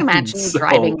can't even imagine you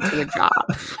driving to a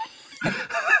job.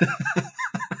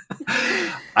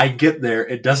 I get there,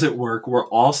 it doesn't work. We're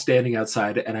all standing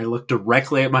outside, and I look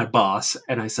directly at my boss,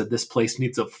 and I said, "This place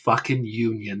needs a fucking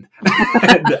union."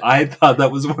 And I thought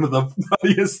that was one of the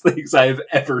funniest things I have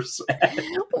ever said.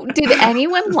 Did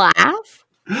anyone laugh?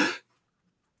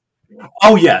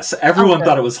 Oh, yes. Everyone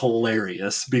thought it was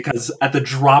hilarious because at the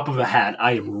drop of a hat,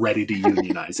 I am ready to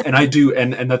unionize. And I do.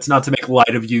 And that's not to make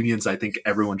light of unions. I think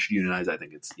everyone should unionize. I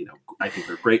think it's, I think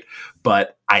they're great.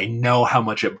 But I know how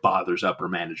much it bothers upper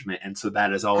management. And so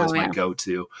that is always my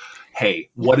go-to. Hey,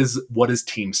 what is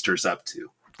Teamsters up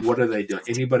to? What are they doing?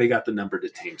 Anybody got the number to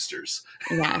Teamsters?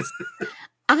 Yes.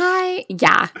 I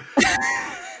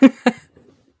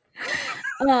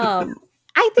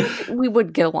think we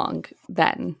would get along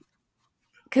then.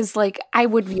 Because, I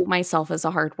would view myself as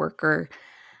a hard worker.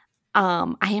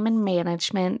 I am in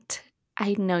management,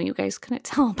 I know you guys couldn't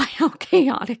tell by how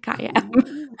chaotic I am.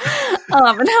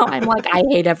 Now I'm like, I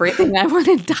hate everything. I want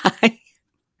to die.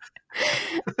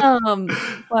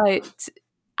 But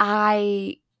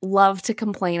I love to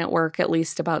complain at work at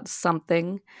least about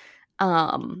something.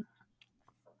 But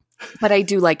I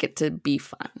do like it to be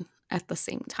fun at the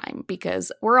same time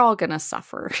because we're all gonna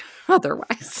suffer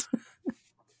otherwise.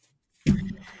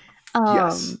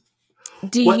 Yes.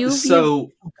 Do What? you view?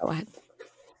 So Oh, go ahead.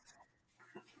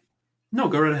 no,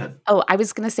 go right ahead. Oh, I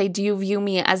was gonna say, do you view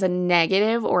me as a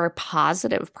negative or a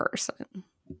positive person?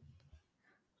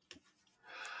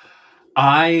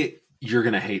 You're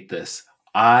gonna hate this.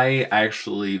 I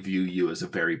actually view you as a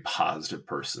very positive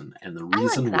person, and the I like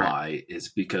reason that. why is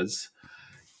because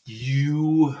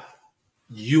you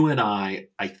and I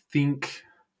think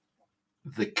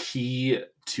the key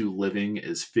to living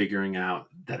is figuring out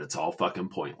that it's all fucking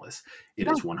pointless. It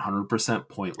Yeah. is 100%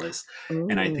 pointless,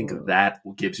 and I think Ooh. that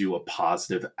gives you a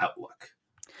positive outlook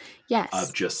Yes.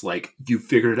 of just like you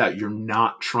figured it out. You're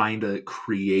not trying to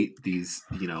create these,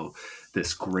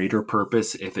 this greater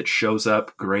purpose. If it shows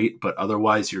up, great, but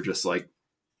otherwise you're just like,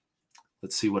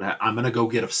 let's see what I'm gonna go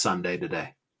get a sundae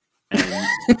today. And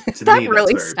to That me, that's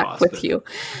really very stuck with positive. you.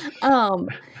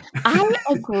 I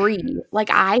agree. Like,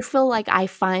 I feel like I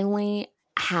finally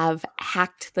have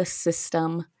hacked the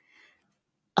system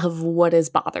of what has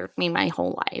bothered me my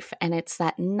whole life, and it's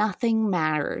that nothing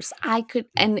matters.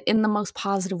 And in the most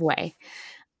positive way,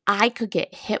 I could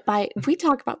get hit by, we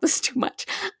talk about this too much.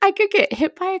 I could get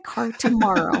hit by a car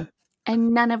tomorrow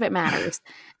and none of it matters.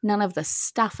 None of the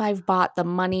stuff I've bought, the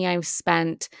money I've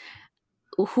spent,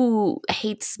 who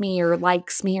hates me or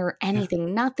likes me or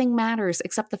anything. Nothing matters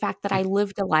except the fact that I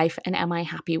lived a life and am I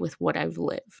happy with what I've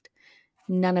lived?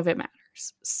 None of it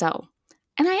matters. So,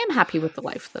 and I am happy with the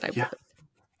life that I've Yeah. lived.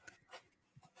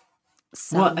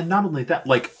 Well, So, and not only that,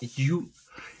 like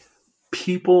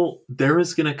there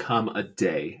is going to come a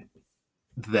day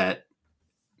that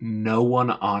no one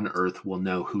on earth will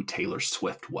know who Taylor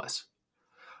Swift was.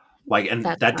 Like, and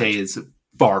that's that not day true. is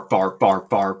far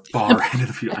into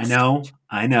the future. Yes.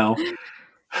 I know.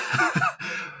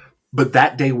 But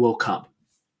that day will come.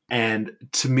 And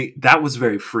to me, that was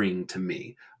very freeing to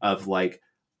me of like,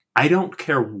 I don't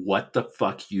care what the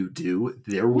fuck you do.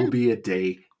 There will Yeah. be a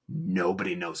day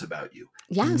nobody knows about you.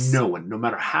 Yes. No one, no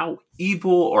matter how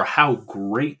evil or how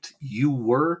great you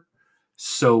were.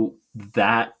 So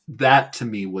that to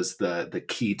me was the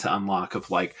key to unlock of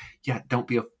like, yeah, don't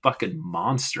be a fucking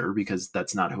monster because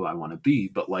that's not who I want to be.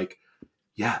 But like,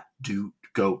 yeah,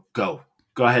 go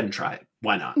ahead and try it.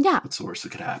 Why not? Yeah. What's the worst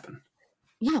that could happen?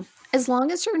 Yeah. As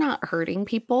long as you're not hurting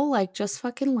people, like, just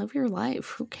fucking live your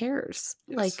life. Who cares?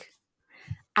 Yes. Like,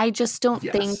 I just don't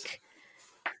Yes. think,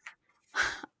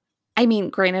 I mean,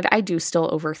 granted, I do still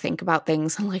overthink about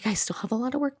things and like I still have a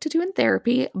lot of work to do in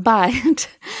therapy, but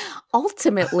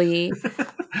ultimately,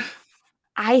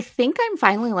 I think I'm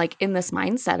finally like in this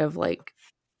mindset of like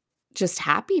just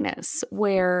happiness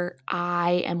where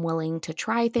I am willing to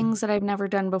try things that I've never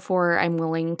done before. I'm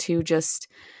willing to just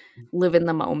live in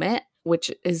the moment,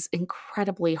 which is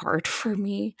incredibly hard for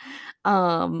me.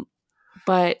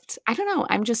 But I don't know.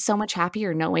 I'm just so much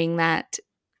happier knowing that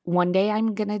one day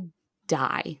I'm going to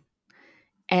die.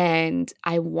 And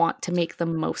I want to make the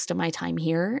most of my time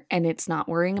here. And it's not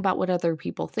worrying about what other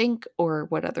people think or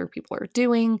what other people are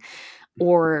doing,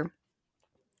 or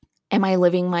am I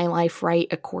living my life right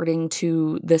according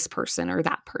to this person or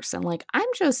that person? Like, I'm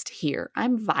just here.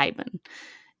 I'm vibing.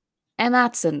 And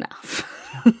that's enough.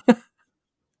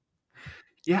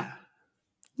 Yeah.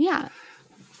 Yeah.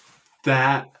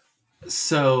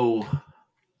 So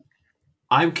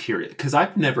I'm curious because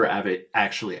I've never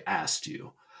actually asked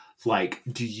you, like,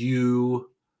 because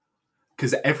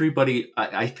everybody,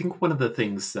 I think one of the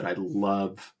things that I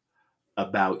love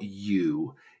about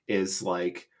you is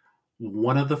like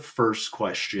one of the first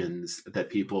questions that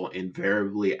people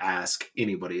invariably ask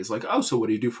anybody is like, oh, so what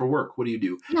do you do for work? What do you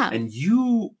do? Yeah. And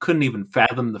you couldn't even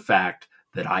fathom the fact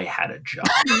that I had a job.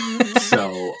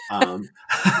 So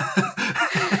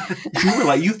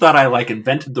you thought I like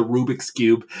invented the Rubik's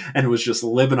Cube and was just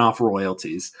living off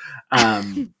royalties.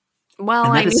 Well,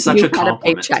 and I that knew is such you a had a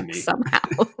compliment to paycheck me. somehow.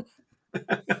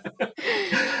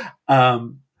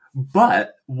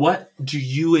 But what do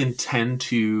you intend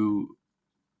to,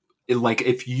 like,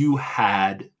 if you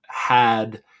had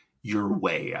your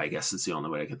way, I guess is the only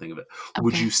way I can think of it. Okay.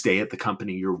 Would you stay at the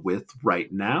company you're with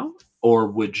right now, or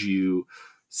would you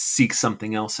seek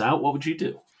something else out? What would you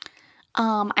do?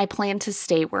 I plan to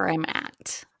stay where I'm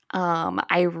at.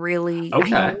 I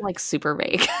know I'm like super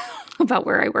vague about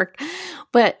where I work,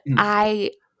 but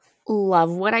I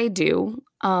love what I do.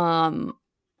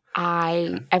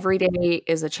 Okay. Every day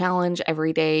is a challenge.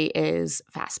 Every day is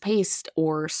fast paced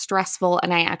or stressful.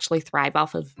 And I actually thrive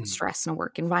off of Mm. stress in a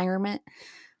work environment.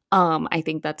 I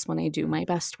think that's when I do my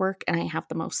best work and I have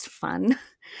the most fun.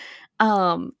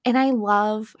 And I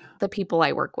love the people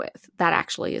I work with. That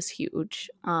actually is huge.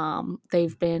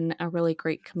 They've been a really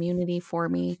great community for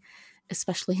me,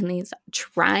 especially in these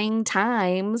trying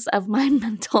times of my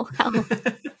mental health.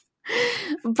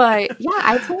 But yeah,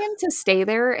 I plan to stay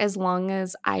there as long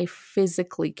as I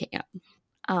physically can.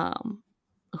 Um,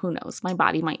 who knows? My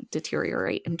body might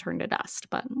deteriorate and turn to dust,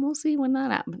 but we'll see when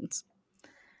that happens.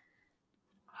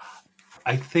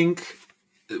 I think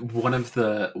one of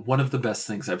the best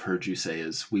things I've heard you say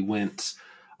is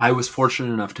I was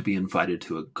fortunate enough to be invited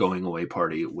to a going away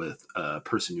party with a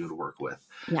person you would work with,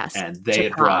 Yes, and they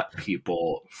had Chappelle. brought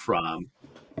people from.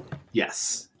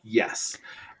 Yes, yes.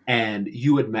 And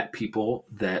you had met people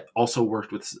that also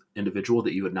worked with this individual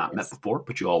that you had not met Yes, before,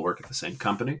 but you all work at the same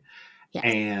company. yes,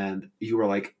 And you were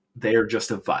like, they're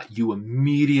just a vibe. You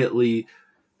immediately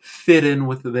fit in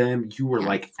with them. You were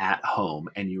like yes, at home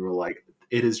and you were like,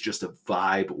 it is just a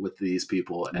vibe with these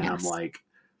people. And I'm yes. like,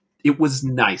 it was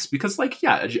nice because, like,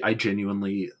 yeah, I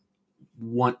genuinely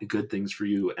want good things for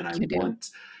you. And You do.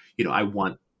 I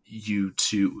want you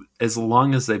to, as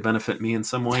long as they benefit me in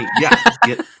some way, yeah,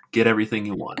 get everything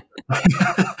you want.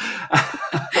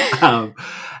 um,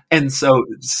 and so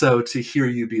to hear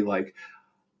you be like,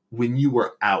 when you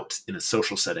were out in a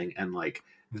social setting and like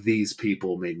these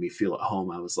people made me feel at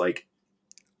home, I was like,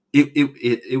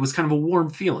 it was kind of a warm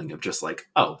feeling of just like,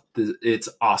 oh, it's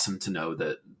awesome to know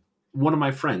that one of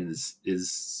my friends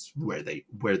is where they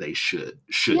should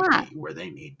Yeah, be, where they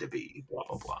need to be, blah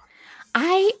blah blah.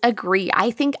 I agree.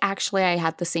 I think actually I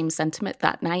had the same sentiment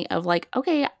that night of like,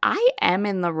 okay, I am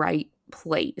in the right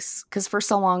place. Because for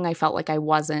so long I felt like I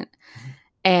wasn't.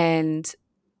 And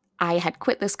I had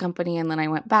quit this company and then I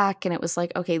went back and it was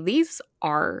like, okay, these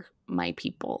are my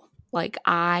people. Like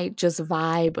I just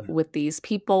vibe with these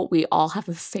people. We all have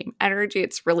the same energy.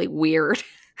 It's really weird.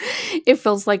 It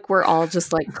feels like we're all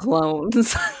just like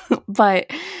clones. But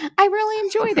I really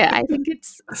enjoyed it. I think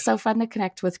it's so fun to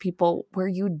connect with people where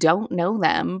you don't know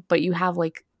them, but you have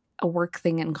like a work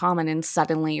thing in common and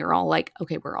suddenly you're all like,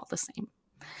 okay, we're all the same.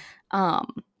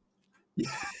 Um,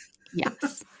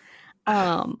 yes.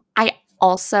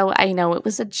 I know it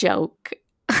was a joke,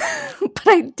 but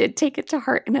I did take it to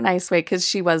heart in a nice way because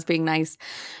she was being nice.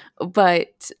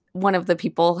 But one of the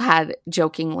people had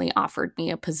jokingly offered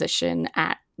me a position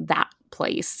at that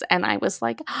place, and I was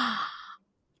like,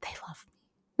 they love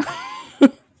me.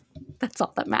 That's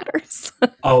all that matters.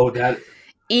 Oh, that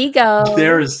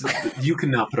there Ego. is you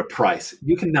cannot put a price.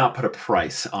 You cannot put a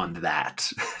price on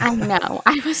that. I know.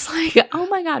 I was like, oh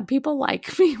my God, people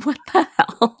like me. What the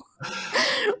hell?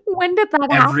 When did that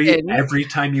every happen? every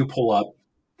time you pull up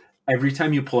every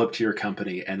time you pull up to your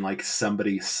company and like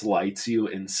somebody slights you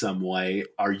in some way,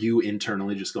 are you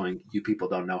internally just going, you people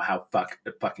don't know how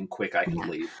fucking quick I can Yeah.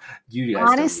 leave. You guys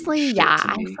don't mean Honestly, shit yeah, to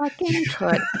I me. fucking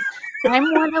could. I'm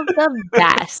one of the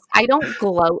best. I don't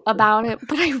gloat about it,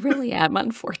 but I really am,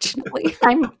 unfortunately.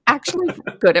 I'm actually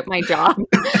good at my job.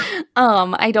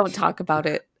 I don't talk about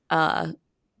it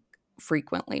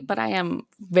frequently, but I am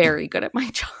very good at my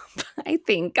job. I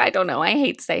think. I don't know. I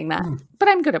hate saying that, but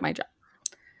I'm good at my job.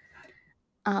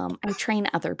 I train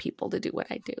other people to do what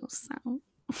I do, so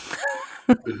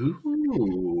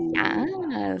Ooh.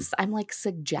 yes, I'm like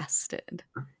suggested.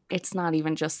 It's not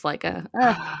even just like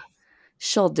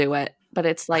she'll do it, but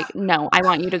it's like, "No, I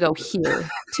want you to go here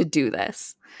to do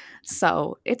this."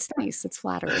 So, it's nice, it's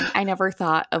flattering. I never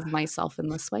thought of myself in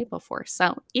this way before,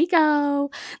 so ego.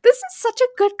 This is such a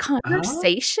good Huh?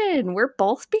 conversation. We're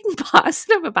both being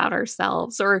positive about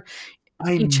ourselves or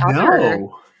I each other.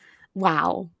 know.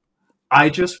 Wow. I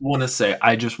just want to say,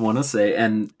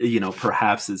 and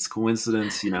perhaps it's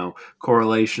coincidence,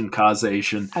 correlation,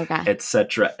 causation, Okay.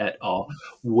 etc. et al.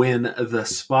 When the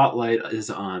spotlight is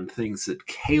on things that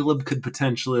Caleb could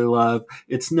potentially love,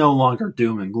 it's no longer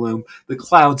doom and gloom. The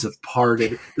clouds have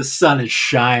parted, the sun is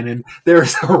shining,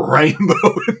 there's a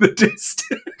rainbow in the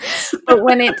distance. But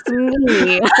when it's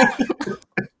me,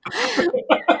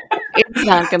 it's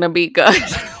not gonna be good.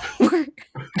 We're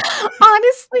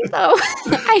honestly, though,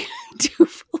 I do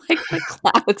feel like the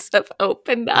clouds have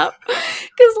opened up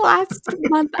because last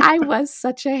month I was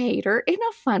such a hater in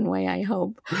a fun way, I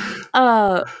hope.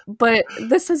 But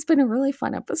this has been a really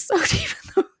fun episode, even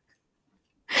though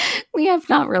we have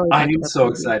not really talked I'm about so the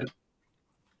movie. excited.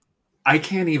 I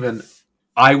can't even.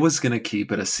 I was going to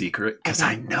keep it a secret because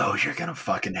Okay. I know you're going to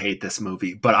fucking hate this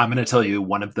movie, but I'm going to tell you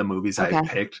one of the movies I Okay.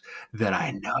 picked that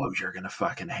I know you're going to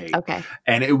fucking hate. Okay.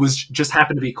 And it was just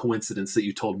happened to be coincidence that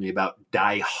you told me about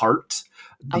Die Hard,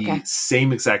 the Okay.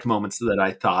 same exact moments that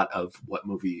I thought of what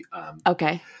movie.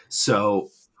 Okay. So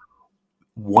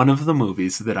one of the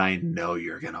movies that I know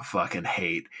you're going to fucking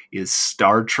hate is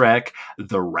Star Trek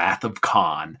The Wrath of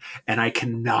Khan. And I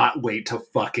cannot wait to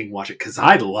fucking watch it because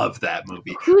I love that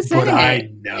movie. Who's in But it? I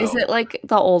Is know it like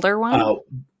the older one?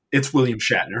 it's William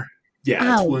Shatner.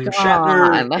 Yeah, it's Oh William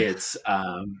Shatner. God. It's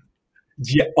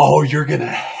yeah. Oh, you're gonna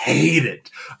hate it,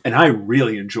 and I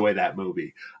really enjoy that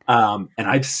movie. And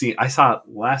I saw it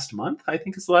last month. I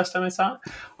think it's the last time I saw it.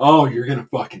 Oh, you're gonna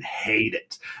fucking hate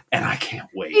it, and I can't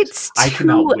wait. It's I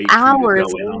cannot wait for you to 2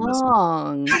 hours go in on this one.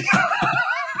 long.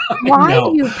 I Why do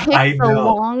know, you pick I the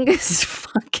know. longest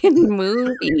fucking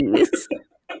movies?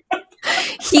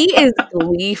 He is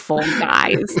gleeful,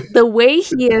 guys. The way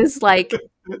he is like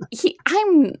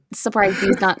I'm surprised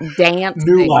he's not New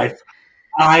dancing. life.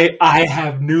 I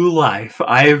have new life.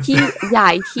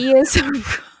 He is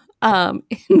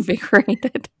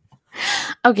invigorated.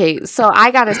 Okay, so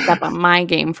I gotta step up my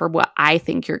game for what I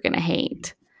think you're gonna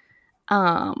hate.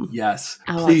 Yes.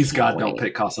 Oh, I Please, can't God, don't wait.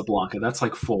 pick Casablanca. That's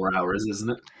like 4 hours,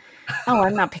 isn't it? Oh,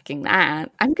 I'm not picking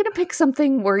that. I'm gonna pick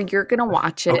something where you're gonna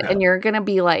watch it Okay. and you're gonna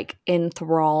be like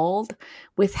enthralled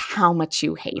with how much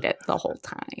you hate it the whole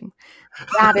time.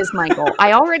 That is my goal.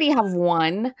 I already have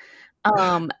one.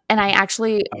 And I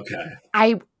actually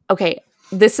okay,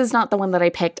 this is not the one that I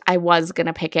picked. I was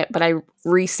gonna pick it, but I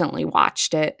recently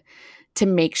watched it to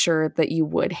make sure that you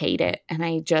would hate it. And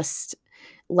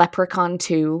Leprechaun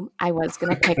 2, I was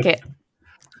gonna pick it,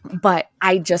 but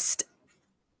I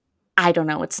don't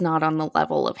know, it's not on the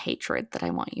level of hatred that I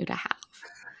want you to have.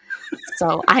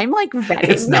 So I'm like vetting.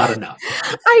 It's not enough.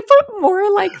 I put more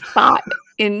like thought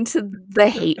into the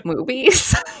hate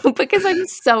movies because I'm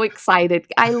so excited.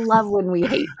 I love when we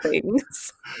hate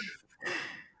things.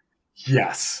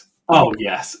 Yes. Oh,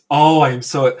 yes. Oh, I'm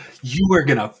so. You are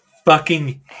going to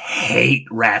fucking hate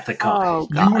Wrath of Khan. Oh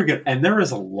You are God. going to. And there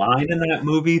is a line in that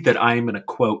movie that I am going to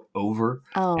quote over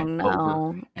Oh and over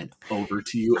no. and over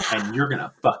to you, and you're going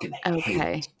to fucking hate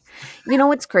Okay. it. You know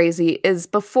what's crazy is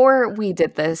before we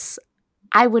did this,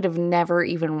 I would have never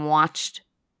even watched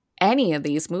any of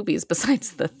these movies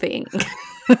besides The Thing.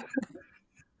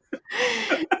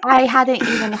 I hadn't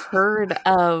even heard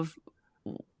of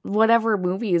whatever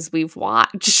movies we've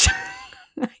watched.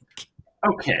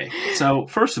 Okay. So,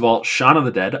 first of all, Shaun of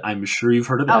the Dead. I'm sure you've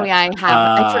heard of that. Oh yeah, I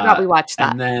have. I forgot we watched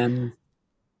that. And then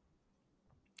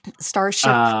Starship.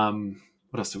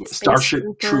 What else? Starship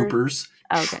Troopers.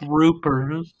 Okay.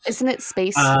 Troopers. Isn't it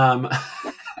Space?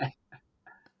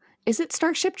 Is it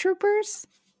Starship Troopers?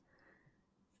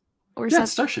 Or is Yeah, that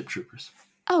Starship Troopers.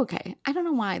 Oh, okay. I don't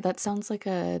know why. That sounds like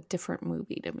a different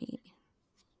movie to me.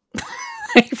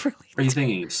 Are you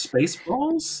thinking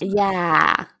Spaceballs?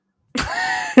 Yeah.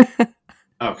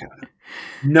 Okay.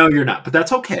 No, you're not, but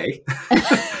that's okay.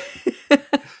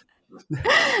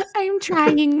 I'm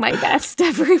trying my best,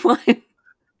 everyone.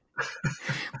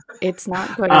 It's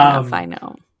not good enough, I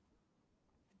know.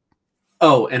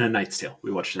 Oh, and A Knight's Tale.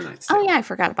 We watched A Knight's Tale. Oh, yeah, I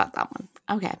forgot about that one.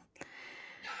 Okay.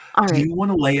 All right. Do you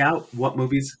want to lay out what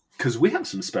movies? Because we have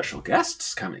some special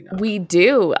guests coming up. We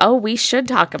do. Oh, we should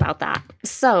talk about that.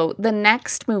 So, the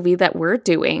next movie that we're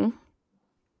doing,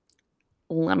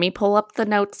 let me pull up the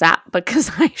notes app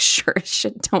because I sure as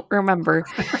shit don't remember,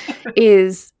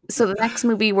 so the next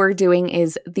movie we're doing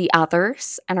is The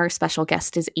Others, and our special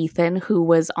guest is Ethan, who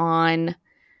was on,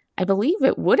 I believe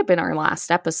it would have been our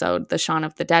last episode, the Shaun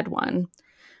of the Dead one.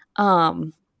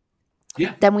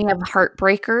 Yeah. Then we have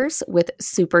Heartbreakers with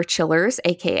Super Chillers,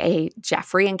 aka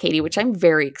Jeffrey and Katie, which I'm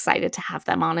very excited to have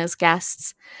them on as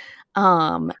guests.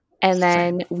 And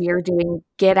then we are doing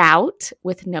Get Out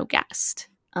with no guest.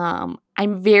 I'm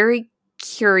very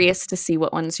curious to see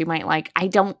what ones you might like. I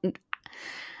don't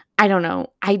know.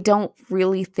 I don't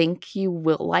really think you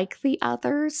will like The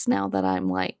Others now that I'm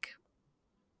like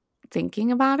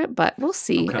thinking about it, but we'll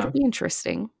see. Okay. It'll be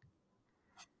interesting.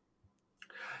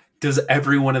 Does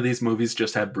every one of these movies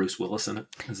just have Bruce Willis in it?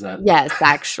 Is that? Yes,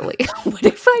 actually. What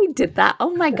if I did that?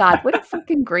 Oh my God, what a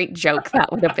fucking great joke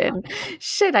that would have been.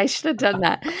 Shit, I should have done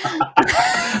that.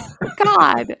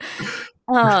 God.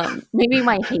 Maybe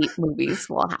my hate movies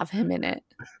will have him in it.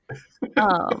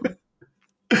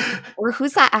 Or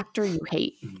who's that actor you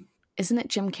hate? Isn't it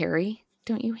Jim Carrey?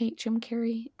 Don't you hate Jim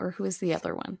Carrey? Or who is the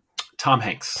other one? Tom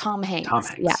Hanks. Tom Hanks.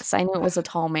 Yes, I knew it was a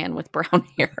tall man with brown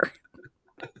hair.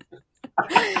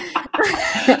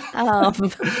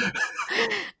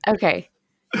 Okay.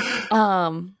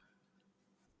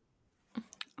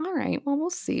 All right. Well, we'll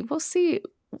see. We'll see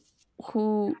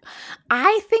who.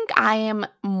 I think I am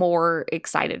more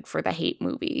excited for the hate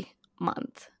movie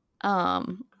month.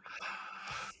 Um,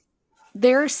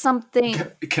 there's something.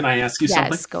 Can I ask you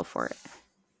something? Yes, go for it.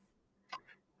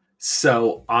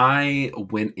 So I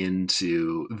went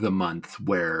into the month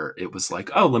where it was like,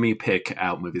 oh, let me pick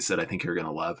out movies that I think you're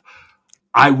gonna love.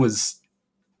 I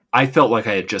felt like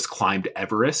I had just climbed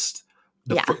Everest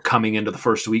Yeah. coming into the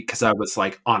first week because I was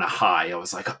like on a high. I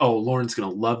was like, oh, Lauren's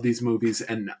gonna love these movies,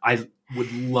 and I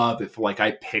would love if like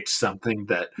I picked something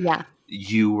that Yeah.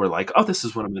 you were like, oh, this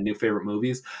is one of my new favorite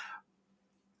movies.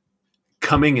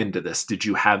 Coming into this, did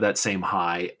you have that same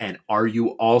high? And are you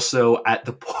also at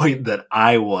the point that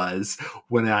I was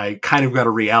when I kind of got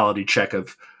a reality check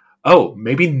of, oh,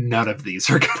 maybe none of these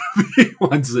are going to be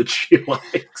ones that she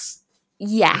likes?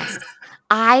 Yes.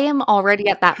 I am already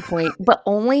at that point, but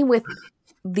only with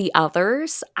the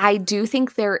others. I do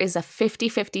think there is a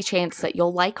 50-50 chance that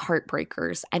you'll like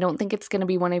Heartbreakers. I don't think it's going to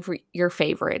be one of your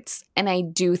favorites. And I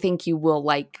do think you will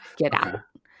like Get Okay.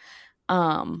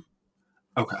 Out.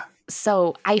 Okay.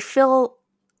 So I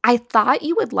thought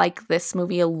you would like this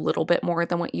movie a little bit more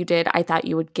than what you did. I thought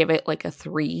you would give it like a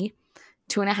 3.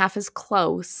 2.5 is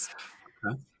close.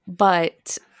 Okay.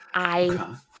 But Okay.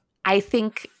 I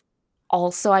think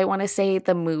also I want to say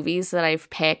the movies that I've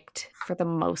picked for the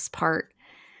most part,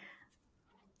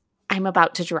 I'm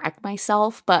about to direct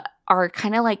myself, but are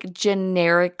kind of like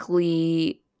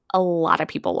generically a lot of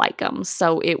people like them.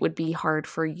 So it would be hard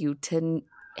for you to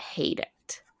hate it.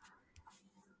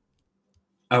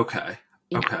 Okay.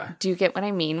 Yeah. Okay. Do you get what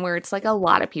I mean? Where it's like a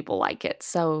lot of people like it,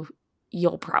 so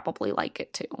you'll probably like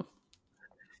it too.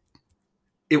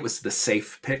 It was the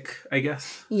safe pick, I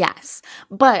guess. Yes.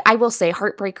 But I will say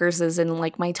Heartbreakers is in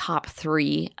like my top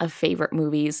 3 of favorite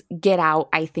movies. Get Out,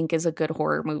 I think, is a good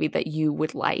horror movie that you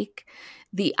would like.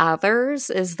 The Others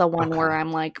is the one where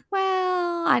I'm like,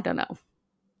 well, I don't know.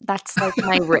 That's like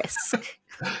my risk.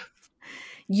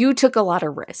 You took a lot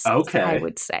of risks, Okay. I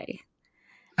would say.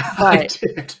 But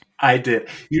I did.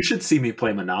 You should see me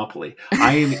play Monopoly.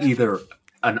 I am either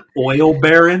an oil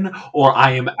baron or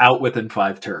I am out within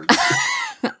 5 turns.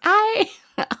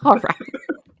 All right.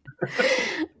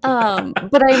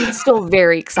 But I'm still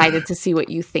very excited to see what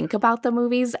you think about the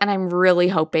movies, and I'm really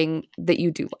hoping that you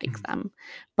do like them.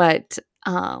 But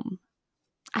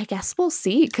I guess we'll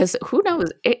see, because who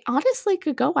knows? It honestly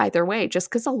could go either way.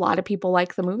 Just because a lot of people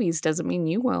like the movies doesn't mean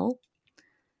you will.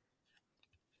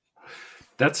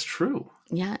 That's true.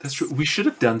 Yes. That's true. We should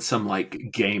have done some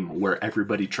like game where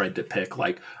everybody tried to pick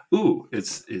like, ooh,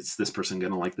 is this person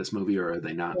going to like this movie or are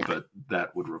they not? Yeah. But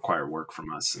that would require work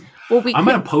from us. And Well, I'm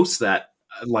going to post that.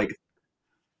 Like,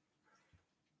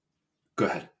 go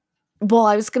ahead. Well,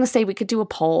 I was going to say we could do a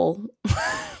poll.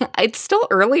 It's still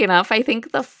early enough. I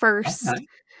think the first, Okay.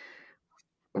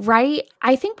 right?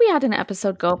 I think we had an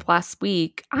episode go up last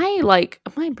week.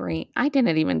 My brain, I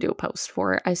didn't even do a post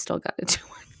for it. I still got to do it.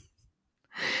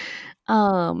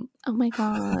 Oh my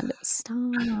God,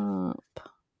 stop.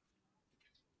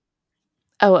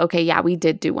 Oh, okay. Yeah, we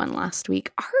did do one last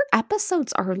week. Our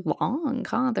episodes are long,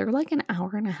 huh? They're like an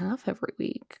hour and a half every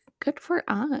week. Good for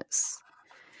us.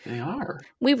 They are.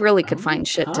 We really could find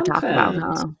shit to talk about,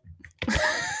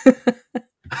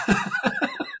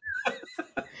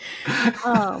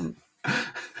 huh?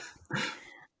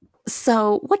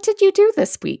 So what did you do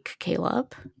this week,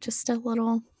 Caleb? Just a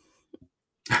little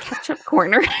catch-up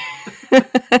corner.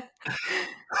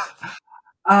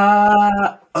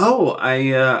 I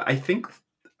think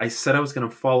I said I was going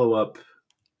to follow up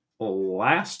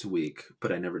last week,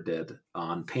 but I never did,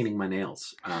 on painting my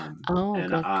nails.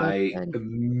 Good.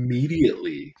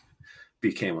 Immediately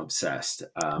became obsessed.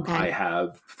 Okay. I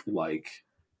have like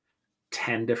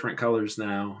 10 different colors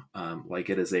now. Like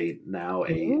it is now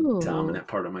a dominant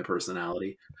part of my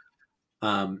personality.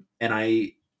 And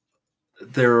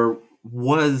there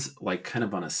was like kind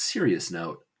of on a serious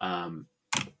note,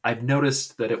 I've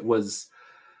noticed that it was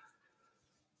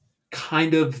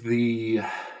kind of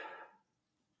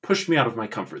pushed me out of my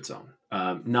comfort zone.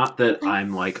 Not that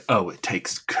I'm like, oh, it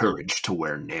takes courage to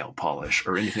wear nail polish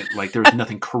or anything. Like there's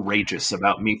nothing courageous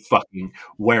about me fucking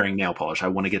wearing nail polish. I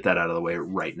want to get that out of the way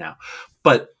right now.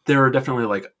 But there are definitely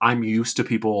like, I'm used to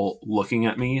people looking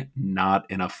at me, not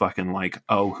in a fucking like,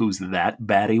 oh, who's that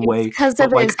baddie way. Because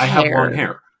of like, his I hair. have long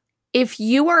hair. If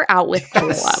you are out with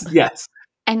Caleb yes.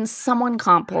 and someone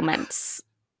compliments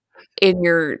in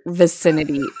your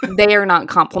vicinity. They are not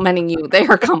complimenting you. They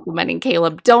are complimenting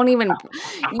Caleb. Don't even,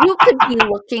 you could be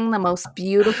looking the most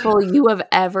beautiful you have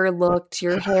ever looked.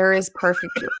 Your hair is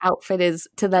perfect. Your outfit is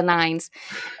to the nines.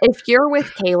 If you're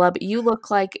with Caleb, you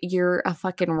look like you're a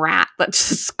fucking rat that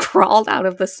just crawled out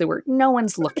of the sewer. No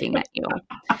one's looking at you.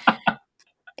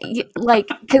 Like,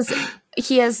 because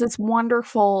he has this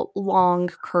wonderful, long,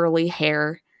 curly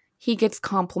hair. He gets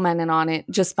complimented on it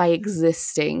just by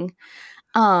existing.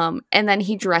 And then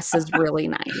he dresses really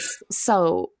nice.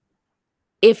 So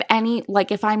if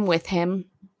I'm with him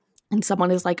and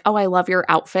someone is like, oh, I love your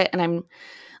outfit. And I'm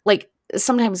like,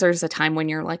 sometimes there's a time when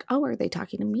you're like, oh, are they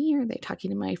talking to me? Or are they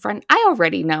talking to my friend? I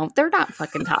already know they're not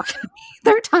fucking talking to me.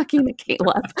 They're talking to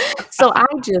Caleb. So I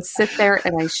just sit there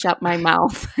and I shut my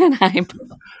mouth and I'm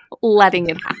letting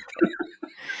it happen.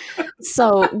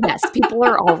 So yes, people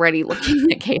are already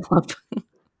looking at Caleb.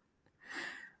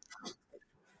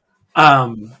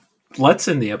 Let's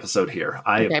end the episode here.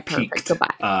 I have peaked.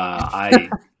 Goodbye.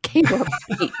 Caleb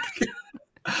peaked.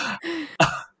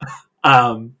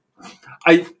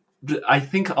 I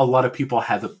think a lot of people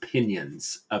have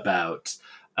opinions about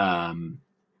those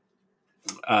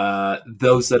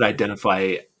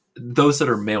that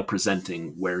are male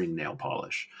presenting wearing nail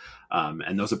polish,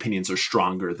 and those opinions are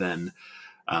stronger than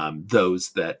those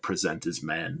that present as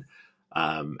men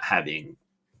having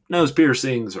nose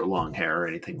piercings or long hair or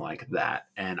anything like that.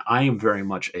 And I am very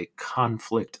much a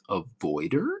conflict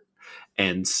avoider.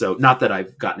 And so, not that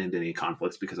I've gotten into any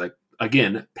conflicts because I,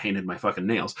 again, painted my fucking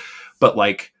nails, but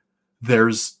like,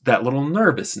 there's that little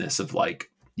nervousness of like,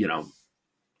 you know,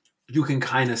 you can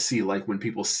kind of see like when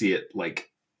people see it, like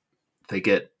they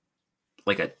get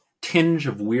like a tinge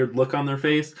of weird look on their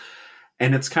face.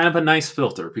 And it's kind of a nice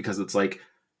filter because it's like,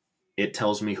 it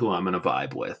tells me who I'm going to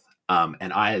vibe with.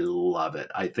 And I love it.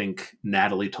 I think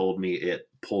Natalie told me it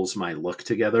pulls my look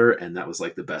together, and that was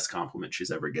like the best compliment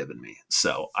she's ever given me.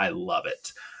 So I love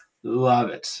it. Love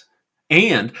it.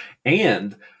 And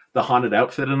the haunted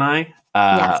outfit and I,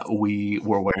 yes, we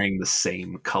were wearing the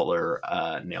same color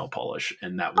nail polish,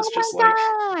 and that was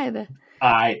God.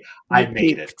 I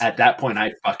made it. At that point,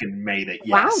 I fucking made it.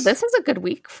 Yes. Wow, this is a good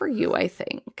week for you, I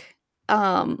think.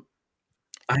 I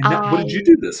know. What did you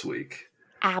do this week?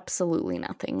 Absolutely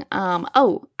nothing.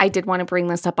 I did want to bring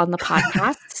this up on the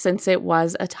podcast since it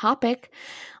was a topic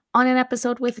on an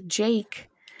episode with Jake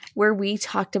where we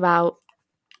talked about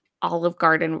Olive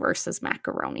Garden versus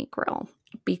Macaroni Grill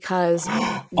because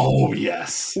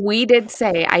yes, we did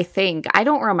say, I think, I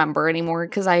don't remember anymore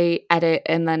because I edit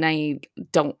and then I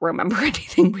don't remember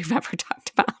anything we've ever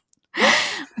talked about.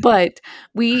 But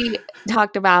we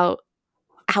talked about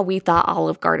how we thought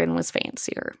Olive Garden was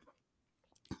fancier.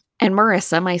 And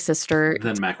Marissa, my sister...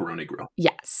 Then Macaroni Grill.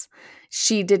 Yes.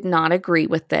 She did not agree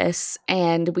with this.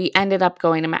 And we ended up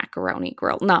going to Macaroni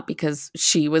Grill. Not because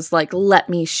she was like, let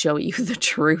me show you the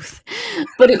truth.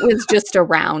 But it was just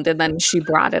around. And then she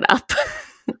brought it up.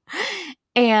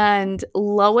 And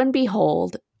lo and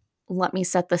behold, let me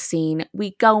set the scene.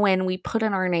 We go in, we put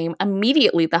in our name.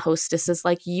 Immediately, the hostess is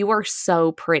like, you are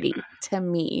so pretty to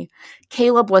me.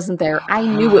 Caleb wasn't there. I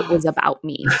knew it was about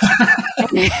me.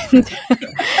 And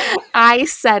I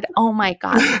said, oh my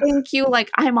God, thank you.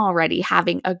 Like, I'm already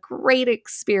having a great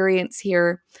experience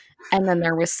here. And then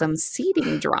there was some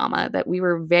seating drama that we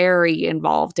were very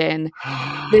involved in.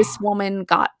 This woman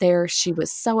got there. She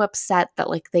was so upset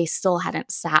that like they still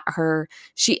hadn't sat her.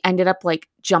 She ended up like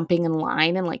jumping in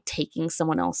line and like taking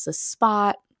someone else's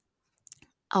spot.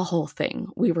 A whole thing.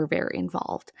 We were very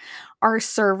involved. Our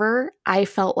server, I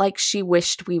felt like she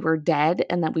wished we were dead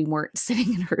and that we weren't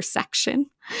sitting in her section.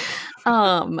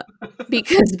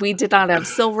 Because we did not have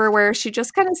silverware. She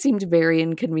just kind of seemed very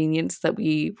inconvenienced that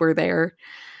we were there.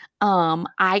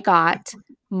 I got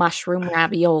mushroom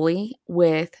ravioli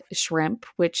with shrimp,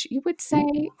 which you would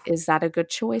say, is that a good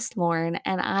choice, Lauren?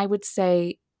 And I would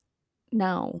say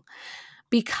no,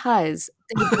 because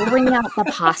they bring out the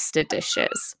pasta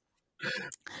dishes.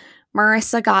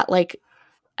 Marissa got like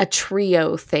a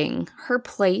trio thing. Her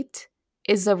plate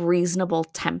is a reasonable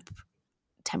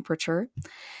temperature,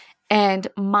 and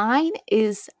mine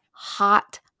is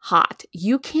hot.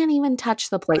 You can't even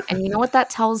touch the plate. And you know what that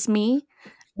tells me?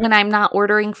 When I'm not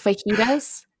ordering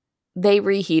fajitas, they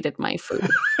reheated my food.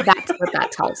 That's what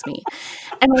that tells me.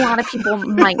 And a lot of people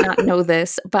might not know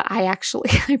this, but I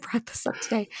brought this up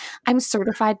today. I'm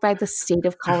certified by the state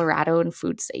of Colorado in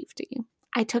food safety.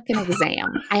 I took an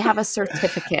exam. I have a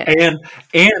certificate.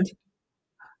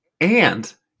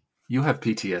 And you have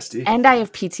PTSD. And I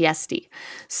have PTSD.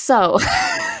 So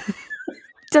it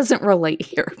doesn't relate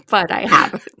here, but I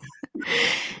have it.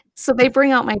 So they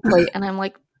bring out my plate and I'm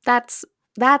like, that's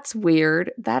That's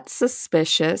weird. That's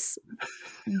suspicious.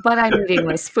 But I'm eating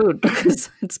this food because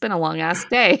it's been a long ass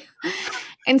day.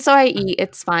 And so I eat.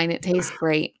 It's fine. It tastes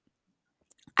great.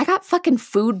 I got fucking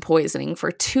food poisoning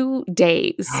for 2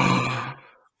 days.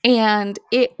 And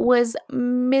it was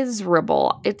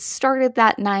miserable. It started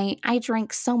that night. I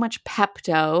drank so much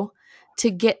Pepto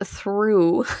to get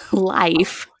through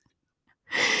life.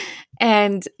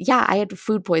 And yeah, I had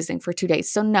food poisoning for 2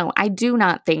 days. So no, I do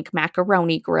not think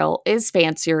Macaroni Grill is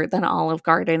fancier than Olive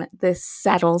Garden. This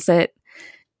settles it.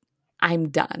 I'm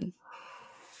done.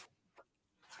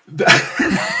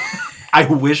 I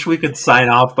wish we could sign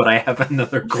off, but I have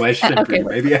another question for Okay, you.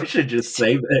 Maybe I should just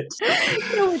save it.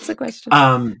 No, it's a question.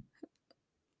 I'm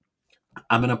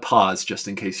going to pause just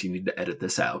in case you need to edit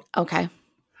this out. Okay.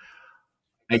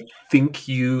 I think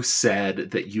you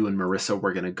said that you and Marissa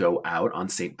were going to go out on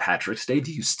St. Patrick's Day.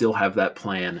 Do you still have that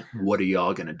plan? What are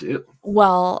y'all going to do?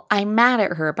 Well, I'm mad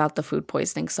at her about the food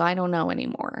poisoning, so I don't know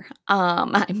anymore.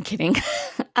 I'm kidding.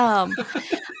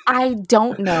 I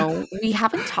don't know. We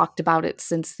haven't talked about it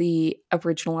since the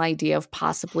original idea of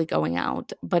possibly going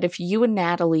out. But if you and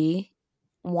Natalie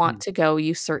want to go,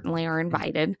 you certainly are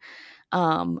invited.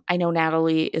 I know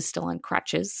Natalie is still on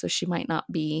crutches, so she might not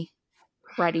be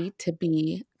ready to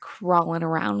be crawling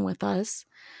around with us.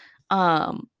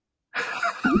 Can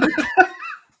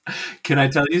I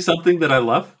tell you something that I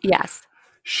love? Yes.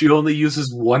 She only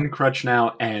uses one crutch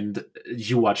now, and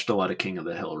you watched a lot of King of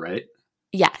the Hill, right?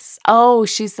 Yes. Oh,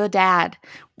 she's the dad.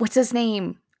 What's his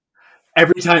name?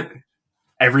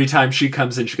 Every time she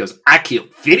comes in, she goes, "I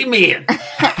killed 50 men."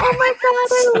 Oh my God,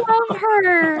 I love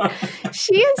her.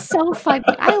 She is so funny.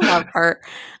 I love her.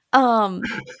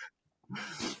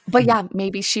 But yeah,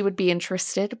 maybe she would be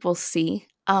interested. We'll see.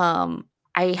 I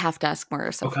have to ask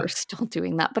Marissa if we're still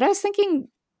doing that. But I was thinking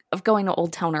of going to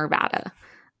Old Town Arvada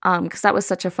because that was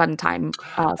such a fun time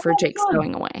for Jake's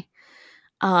going away.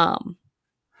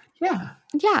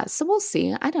 Yeah, so we'll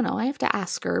see. I don't know. I have to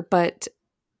ask her. But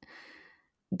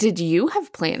did you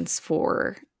have plans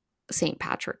for St.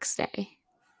 Patrick's Day?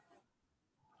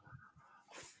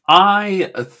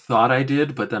 I thought I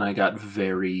did, but then I got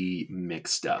very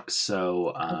mixed up.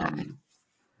 So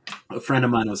a friend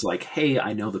of mine was like, "Hey,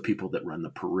 I know the people that run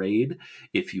the parade.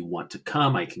 If you want to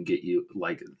come, I can get you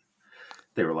like."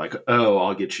 They were like, "Oh,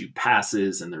 I'll get you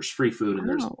passes, and there's free food." And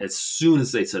there's as soon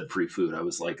as they said free food, I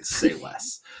was like, "Say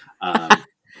less."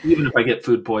 Even if I get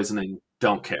food poisoning,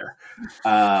 don't care.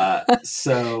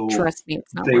 So trust me,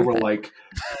 it's not they were like.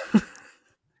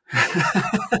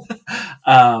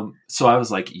 So I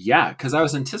was like, yeah, because I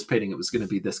was anticipating it was going to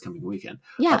be this coming weekend.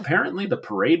 Yeah. Apparently the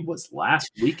parade was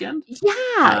last weekend.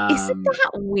 Yeah. Isn't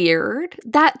that weird?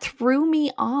 That threw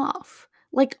me off.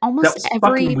 Like almost that was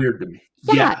fucking weird to me.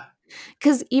 Yeah.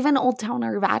 Because even Old Town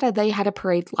Arvada, they had a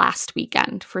parade last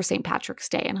weekend for St. Patrick's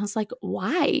Day. And I was like,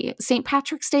 why? St.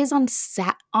 Patrick's Day is on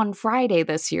Friday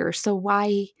this year. So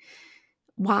why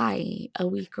a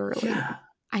week early? Yeah.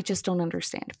 I just don't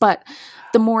understand. But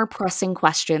the more pressing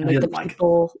question that the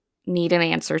people need an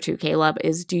answer to, Caleb,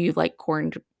 is do you like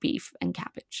corned beef and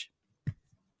cabbage?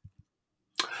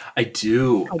 I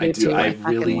do. I do. I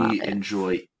really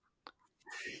enjoy.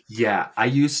 Yeah, I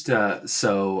used to.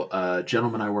 So, a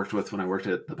gentleman I worked with when I worked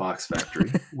at the box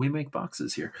factory, we make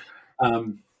boxes here.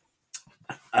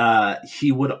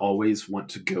 He would always want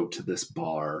to go to this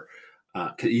bar.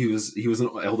 He was an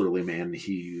elderly man.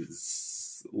 He's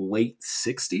late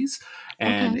 60s,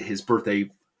 and his birthday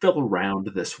fell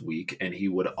around this week, and he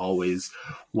would always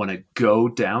want to go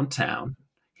downtown.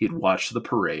 He'd watch the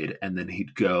parade, and then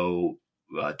he'd go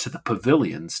to the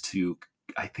pavilions to,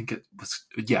 I think it was,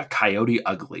 Coyote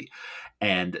Ugly,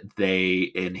 and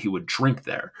he would drink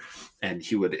there, and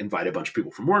he would invite a bunch of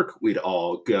people from work. We'd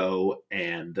all go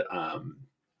and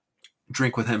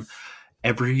drink with him.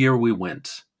 Every year we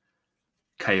went,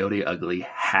 Coyote Ugly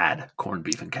had corned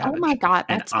beef and cabbage. Oh my God,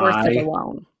 that's worth it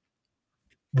alone.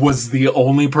 Was the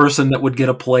only person that would get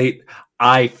a plate.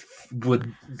 I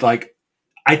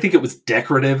think it was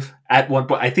decorative at one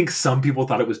point. I think some people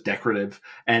thought it was decorative,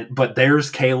 but there's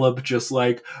Caleb just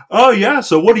like, "Oh yeah,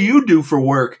 so what do you do for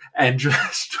work?" and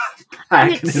just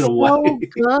packing it away. So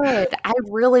good. I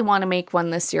really want to make one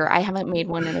this year. I haven't made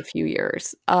one in a few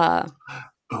years. But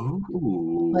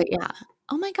yeah.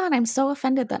 Oh my God, I'm so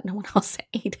offended that no one else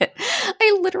ate it.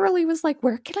 I literally was like,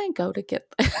 where can I go to get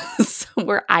this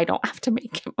where I don't have to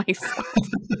make it myself?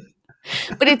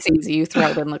 But it's easy. You throw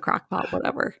it in the crock pot,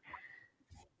 whatever.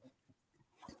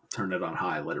 Turn it on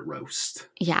high, let it roast.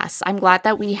 Yes, I'm glad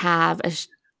that we have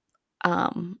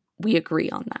we agree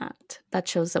on that. That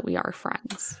shows that we are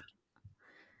friends.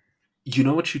 You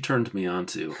know what you turned me on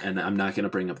to, and I'm not going to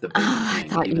bring up the bacon I thing,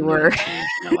 thought you even though were. you changed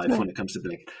my life when it comes to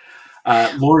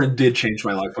bacon. Lauren did change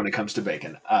my life when it comes to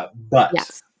bacon. But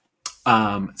Yes.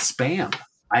 Spam.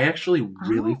 I actually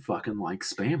really Oh, fucking like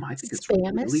Spam. I think it's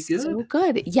Spam is really so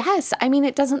good. good. Yes. I mean,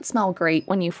 it doesn't smell great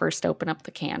when you first open up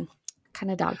the can.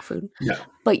 Kind of dog food. No.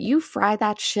 But you fry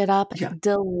that shit up, Yeah.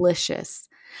 delicious.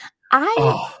 I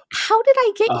Oh, How did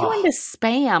I get you oh. into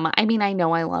Spam? I mean, I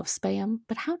know I love Spam,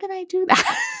 but how did I do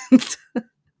that?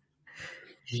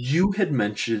 You had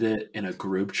mentioned it in a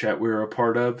group chat we were a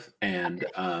part of, and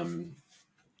I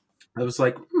was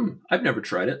like, I've never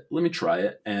tried it. Let me try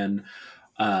it. And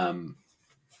um,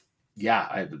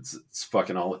 yeah, it's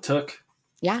fucking all it took.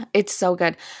 Yeah, it's so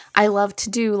good. I love to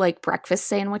do like breakfast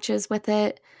sandwiches with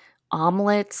it,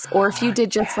 omelets, or if you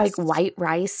did just like Yes. white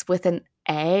rice with an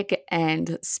egg and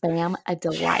Spam, a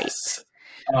delight. Yes.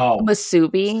 Oh,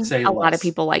 Masubi, say a lot of less.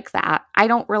 people like that. I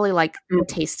don't really like the Mm.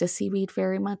 taste of seaweed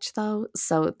very much though,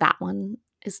 so that one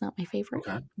is not my favorite,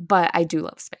 Okay. but I do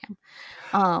love Spam.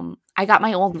 I got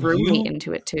my old roommate You,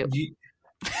 into it too. you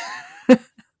Yes,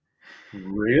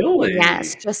 really?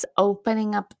 just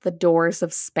opening up the doors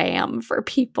of Spam for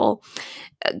people.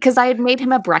 Because I had made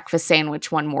him a breakfast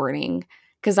sandwich one morning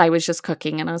because I was just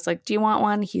cooking and I was like, "Do you want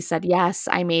one?" He said, "Yes."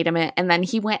 I made him it, and then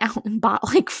he went out and bought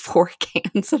like 4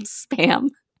 cans of Spam.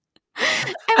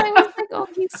 And I was like, "Oh,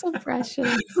 he's so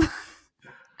precious."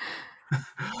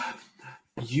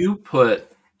 You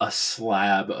put a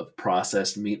slab of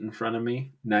processed meat in front of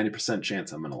me, 90%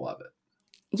 chance I'm going to love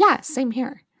Yeah, same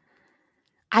here.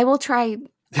 I will try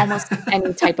almost any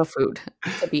it. type of food,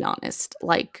 to be honest.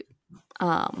 Like,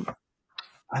 um,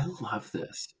 I love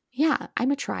this. yeah,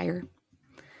 I'm a trier.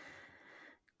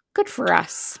 Good for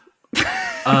us.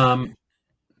 Um,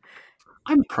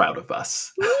 I'm proud of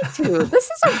us. Me too. This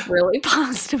is a really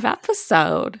positive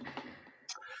episode.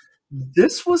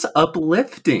 This was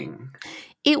uplifting.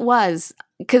 It was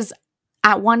because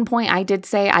at one point I did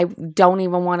say I don't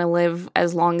even want to live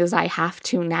as long as I have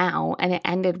to now, and it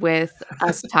ended with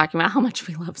us talking about how much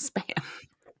we love Spam.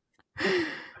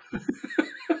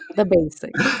 The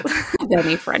basics of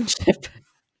any friendship.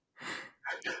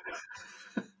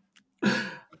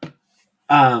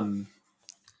 Um,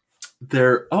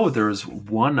 there was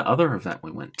one other event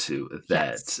we went to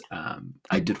that Yes.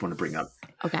 I did want to bring up.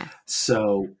 Okay.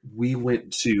 So we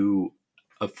went to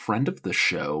a friend of the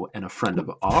show and a friend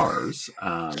of ours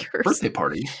Yours. birthday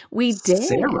party, We did.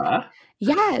 Sarah.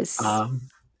 Yes.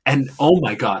 And oh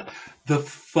my god, the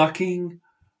fucking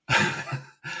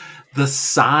the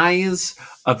size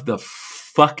of the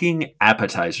fucking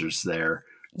appetizers there.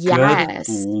 Good Yes.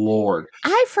 lord.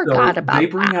 I forgot So they about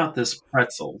bring that. out this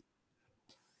pretzel.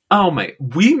 Oh my,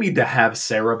 we need to have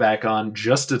Sarah back on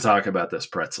just to talk about this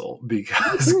pretzel We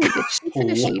because do. good Did she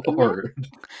finish eating it? lord.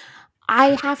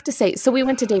 I have to say, so we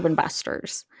went to Dave and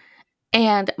Buster's.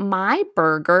 And my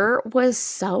burger was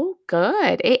so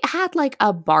good. It had like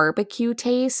a barbecue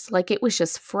taste, like it was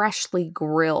just freshly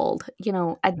grilled. You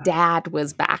know, a dad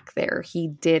was back there. He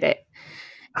did it.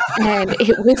 And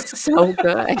it was so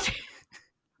good.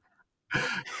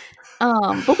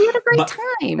 But we had a great But,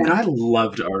 and time. I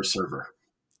loved our server.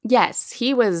 Yes,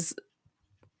 he was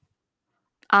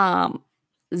um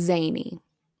zany.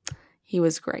 He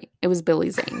was great. It was Billy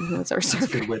Zane who was our That's a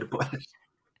server. good way to put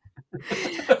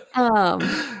Um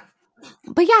it.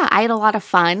 But yeah, I had a lot of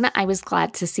fun. I was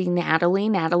glad to see Natalie.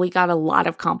 Natalie got a lot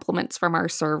of compliments from our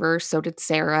server. So did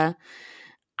Sarah.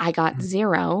 I got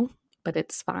 0, but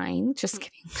it's fine. Just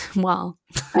kidding. Well,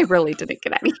 I really didn't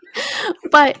get any.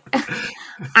 But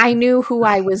I knew who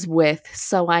I was with,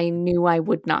 so I knew I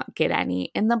would not get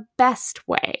any in the best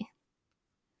way.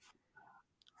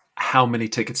 How many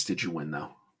tickets did you win, though?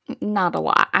 Not a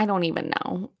lot. I don't even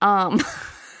know. Mm.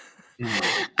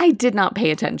 I did not pay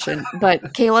attention,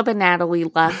 but Caleb and Natalie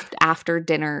left after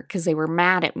dinner because they were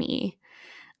mad at me.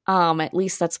 At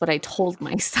least that's what I told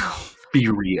myself.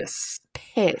 Furious.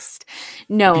 Pissed.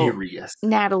 No, Furious.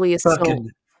 Natalie is still Fucking.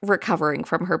 recovering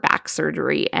from her back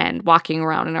surgery, and walking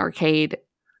around an arcade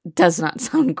does not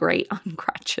sound great on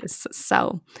crutches.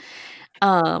 So,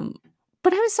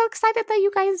 but I was so excited that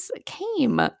you guys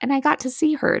came and I got to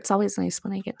see her. It's always nice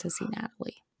when I get to see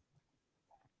Natalie.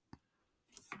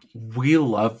 We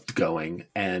loved going,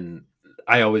 and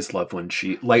I always loved when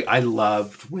I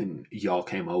loved when y'all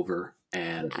came over,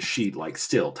 and Yes. she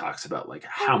still talks about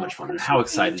how Oh, much fun and precious how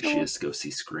excited she angel. is to go see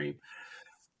Scream.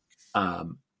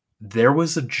 There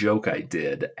was a joke I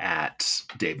did at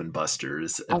Dave and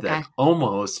Buster's Okay. that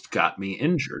almost got me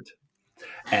injured,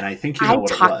 and I think you know I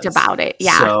what talked it was. about it,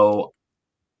 yeah, So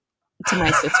to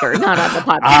my sister, not on the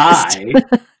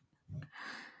podcast.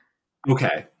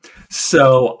 okay.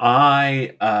 So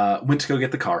I went to go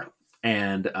get the car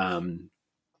and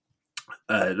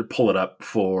to pull it up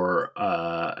for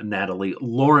Natalie.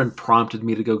 Lauren prompted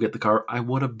me to go get the car. I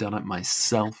would have done it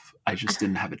myself. I just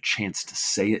didn't have a chance to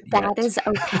say it yet. That is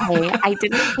okay. I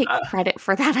didn't take credit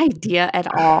for that idea at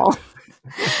all.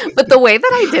 But the way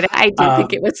that I did it, I did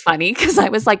think it was funny because I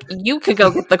was like, you could go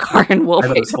get the car and we'll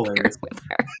pay the fares with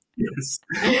her.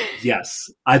 Yes.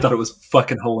 I thought it was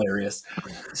fucking hilarious.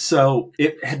 So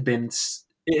it had been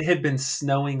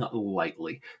snowing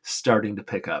lightly, starting to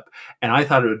pick up. And I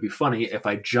thought it would be funny if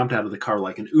I jumped out of the car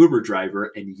like an Uber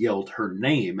driver and yelled her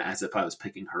name as if I was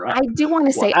picking her up. I do want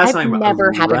to say I've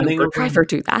never had an Uber driver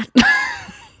do that.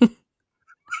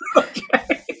 Okay.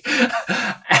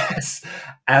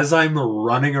 As I'm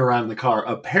running around the car,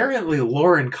 apparently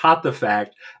Lauren caught the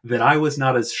fact that I was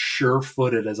not as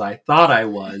sure-footed as I thought I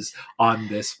was on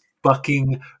this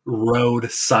fucking road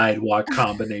sidewalk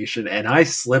combination, and I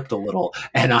slipped a little,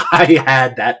 and I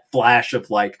had that flash of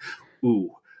like,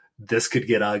 ooh, this could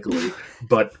get ugly,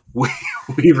 but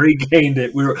we regained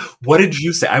it. What did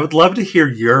you say? I would love to hear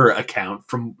your account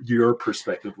from your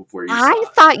perspective of where you saw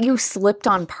it. Thought you slipped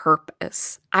on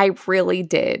purpose. I really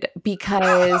did,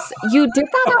 because you did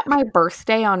that at my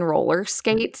birthday on roller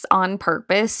skates on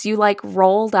purpose. You like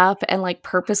rolled up and like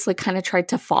purposely kind of tried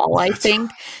to fall, I think.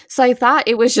 So I thought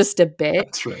it was just a bit.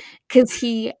 That's right. Because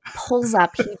he pulls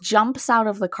up, he jumps out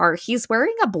of the car. He's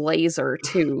wearing a blazer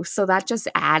too, so that just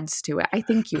adds to it. I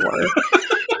think you were.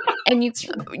 And you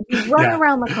run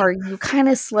around the car, you kind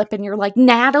of slip, and you're like,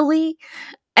 Natalie?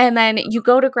 And then you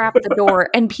go to grab the door,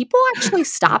 and people actually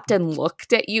stopped and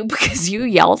looked at you because you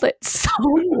yelled it so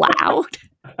loud.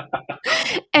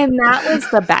 And that was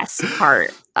the best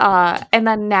part. And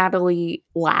then Natalie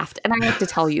laughed. And I have to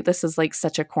tell you, this is like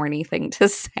such a corny thing to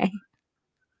say.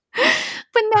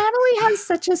 But Natalie has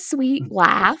such a sweet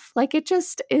laugh. Like, it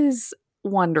just is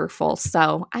wonderful.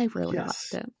 So I really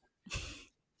loved it.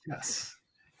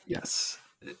 Yes.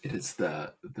 It is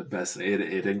the best.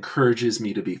 It encourages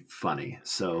me to be funny.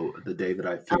 So the day that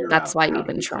I figure out, that's why you've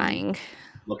been trying.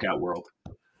 Look out, world.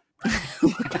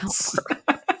 Look out,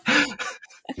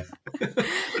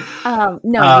 world.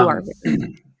 No, you are.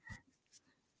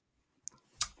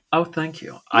 Oh, thank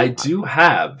you. I do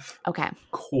have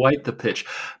quite the pitch.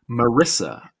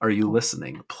 Marissa, are you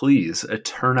listening? Please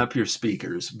turn up your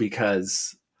speakers,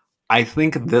 because I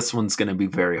think this one's going to be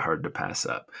very hard to pass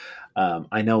up.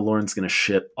 I know Lauren's going to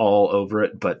shit all over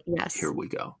it, but Here we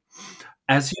go.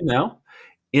 As you know,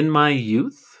 in my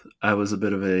youth, I was a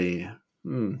bit of a,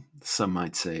 some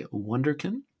might say,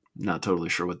 wonderkin. Not totally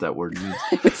sure what that word means.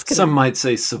 Some might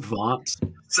say savant.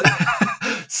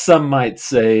 Some might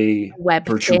say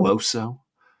virtuoso.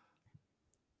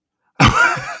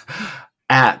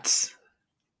 At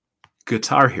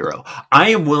Guitar Hero, I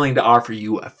am willing to offer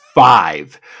you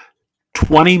 5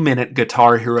 20-minute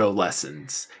Guitar Hero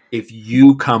lessons if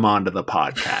you come onto the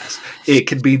podcast. It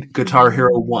could be Guitar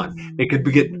Hero 1. It could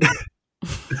be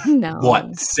No.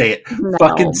 What? Say it. No.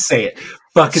 Fucking say it.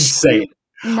 Fucking say it.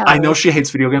 No. I know she hates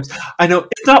video games. I know.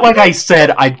 It's not like I said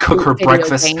I'd cook her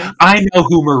breakfast. Games. I know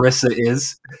who Marissa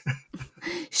is.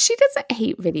 She doesn't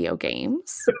hate video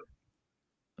games.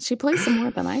 She plays them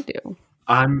more than I do.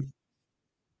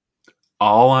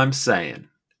 All I'm saying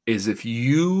is, if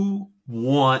you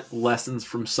want lessons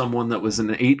from someone that was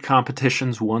in 8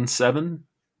 competitions, won 7,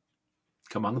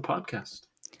 come on the podcast.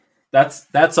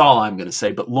 That's all I'm going to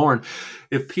say. But Lauren,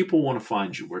 if people want to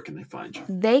find you, where can they find you?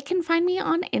 They can find me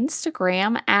on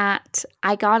Instagram at,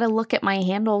 I got to look at my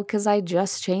handle because I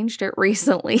just changed it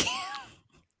recently.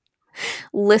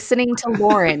 Listening to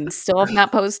Lauren. Still have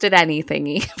not posted anything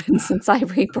even since I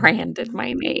rebranded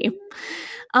my name.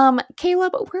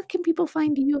 Caleb, where can people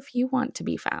find you if you want to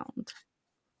be found?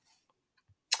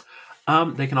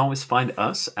 They can always find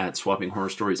us at Swapping Horror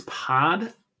Stories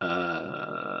Pod.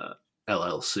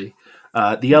 LLC.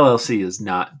 The LLC is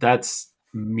not, that's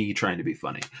me trying to be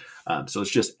funny. So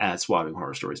it's just at Swapping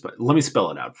Horror Stories. But let me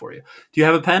spell it out for you. Do you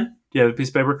have a pen? Do you have a piece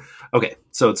of paper? Okay.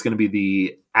 So it's going to be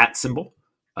the @ symbol.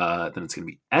 Then it's going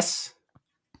to be S.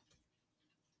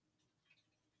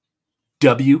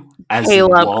 W as in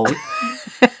Wally.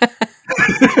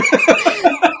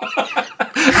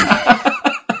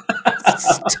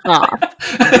 Stop.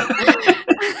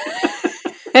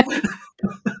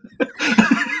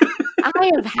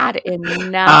 I have had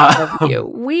enough of you.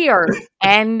 We are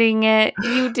ending it.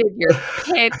 You did your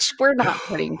pitch. We're not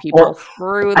putting people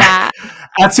through that.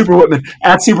 At Super Whitman.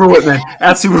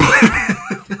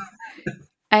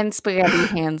 And spaghetti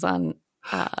hands on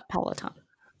Peloton.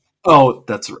 Oh,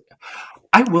 that's right.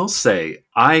 I will say,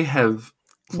 I have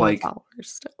new like followers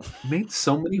still. made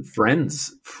so many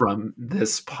friends from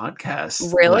this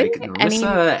podcast, Really? like Any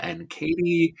Narissa and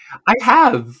Katie. I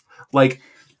have like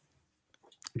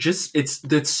just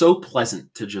it's so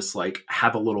pleasant to just like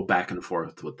have a little back and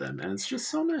forth with them, and it's just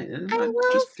so nice. And I I love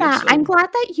just feel that. I'm so glad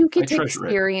that you I get to treasure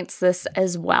it. experience this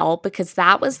as well, because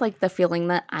that was like the feeling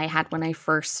that I had when I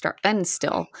first started, and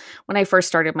still when I first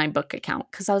started my book account,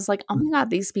 because I was like, oh my God,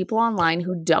 these people online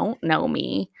who don't know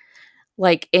me,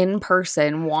 like in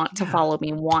person, want to Yeah, follow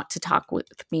me, want to talk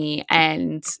with me,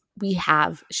 and we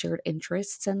have shared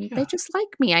interests and they yeah, just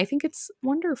like me. I think it's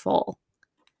wonderful.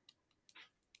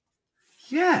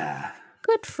 yeah.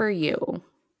 Good for you.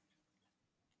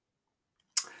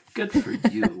 Good for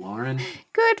you, Lauren.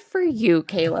 Good for you,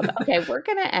 Caleb. Okay, we're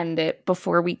going to end it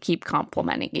before we keep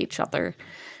complimenting each other.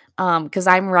 Because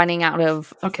I'm running out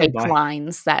of Okay, fake bye.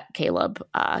 lines that Caleb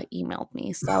emailed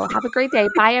me. So have a great day.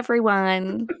 Bye,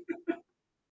 everyone.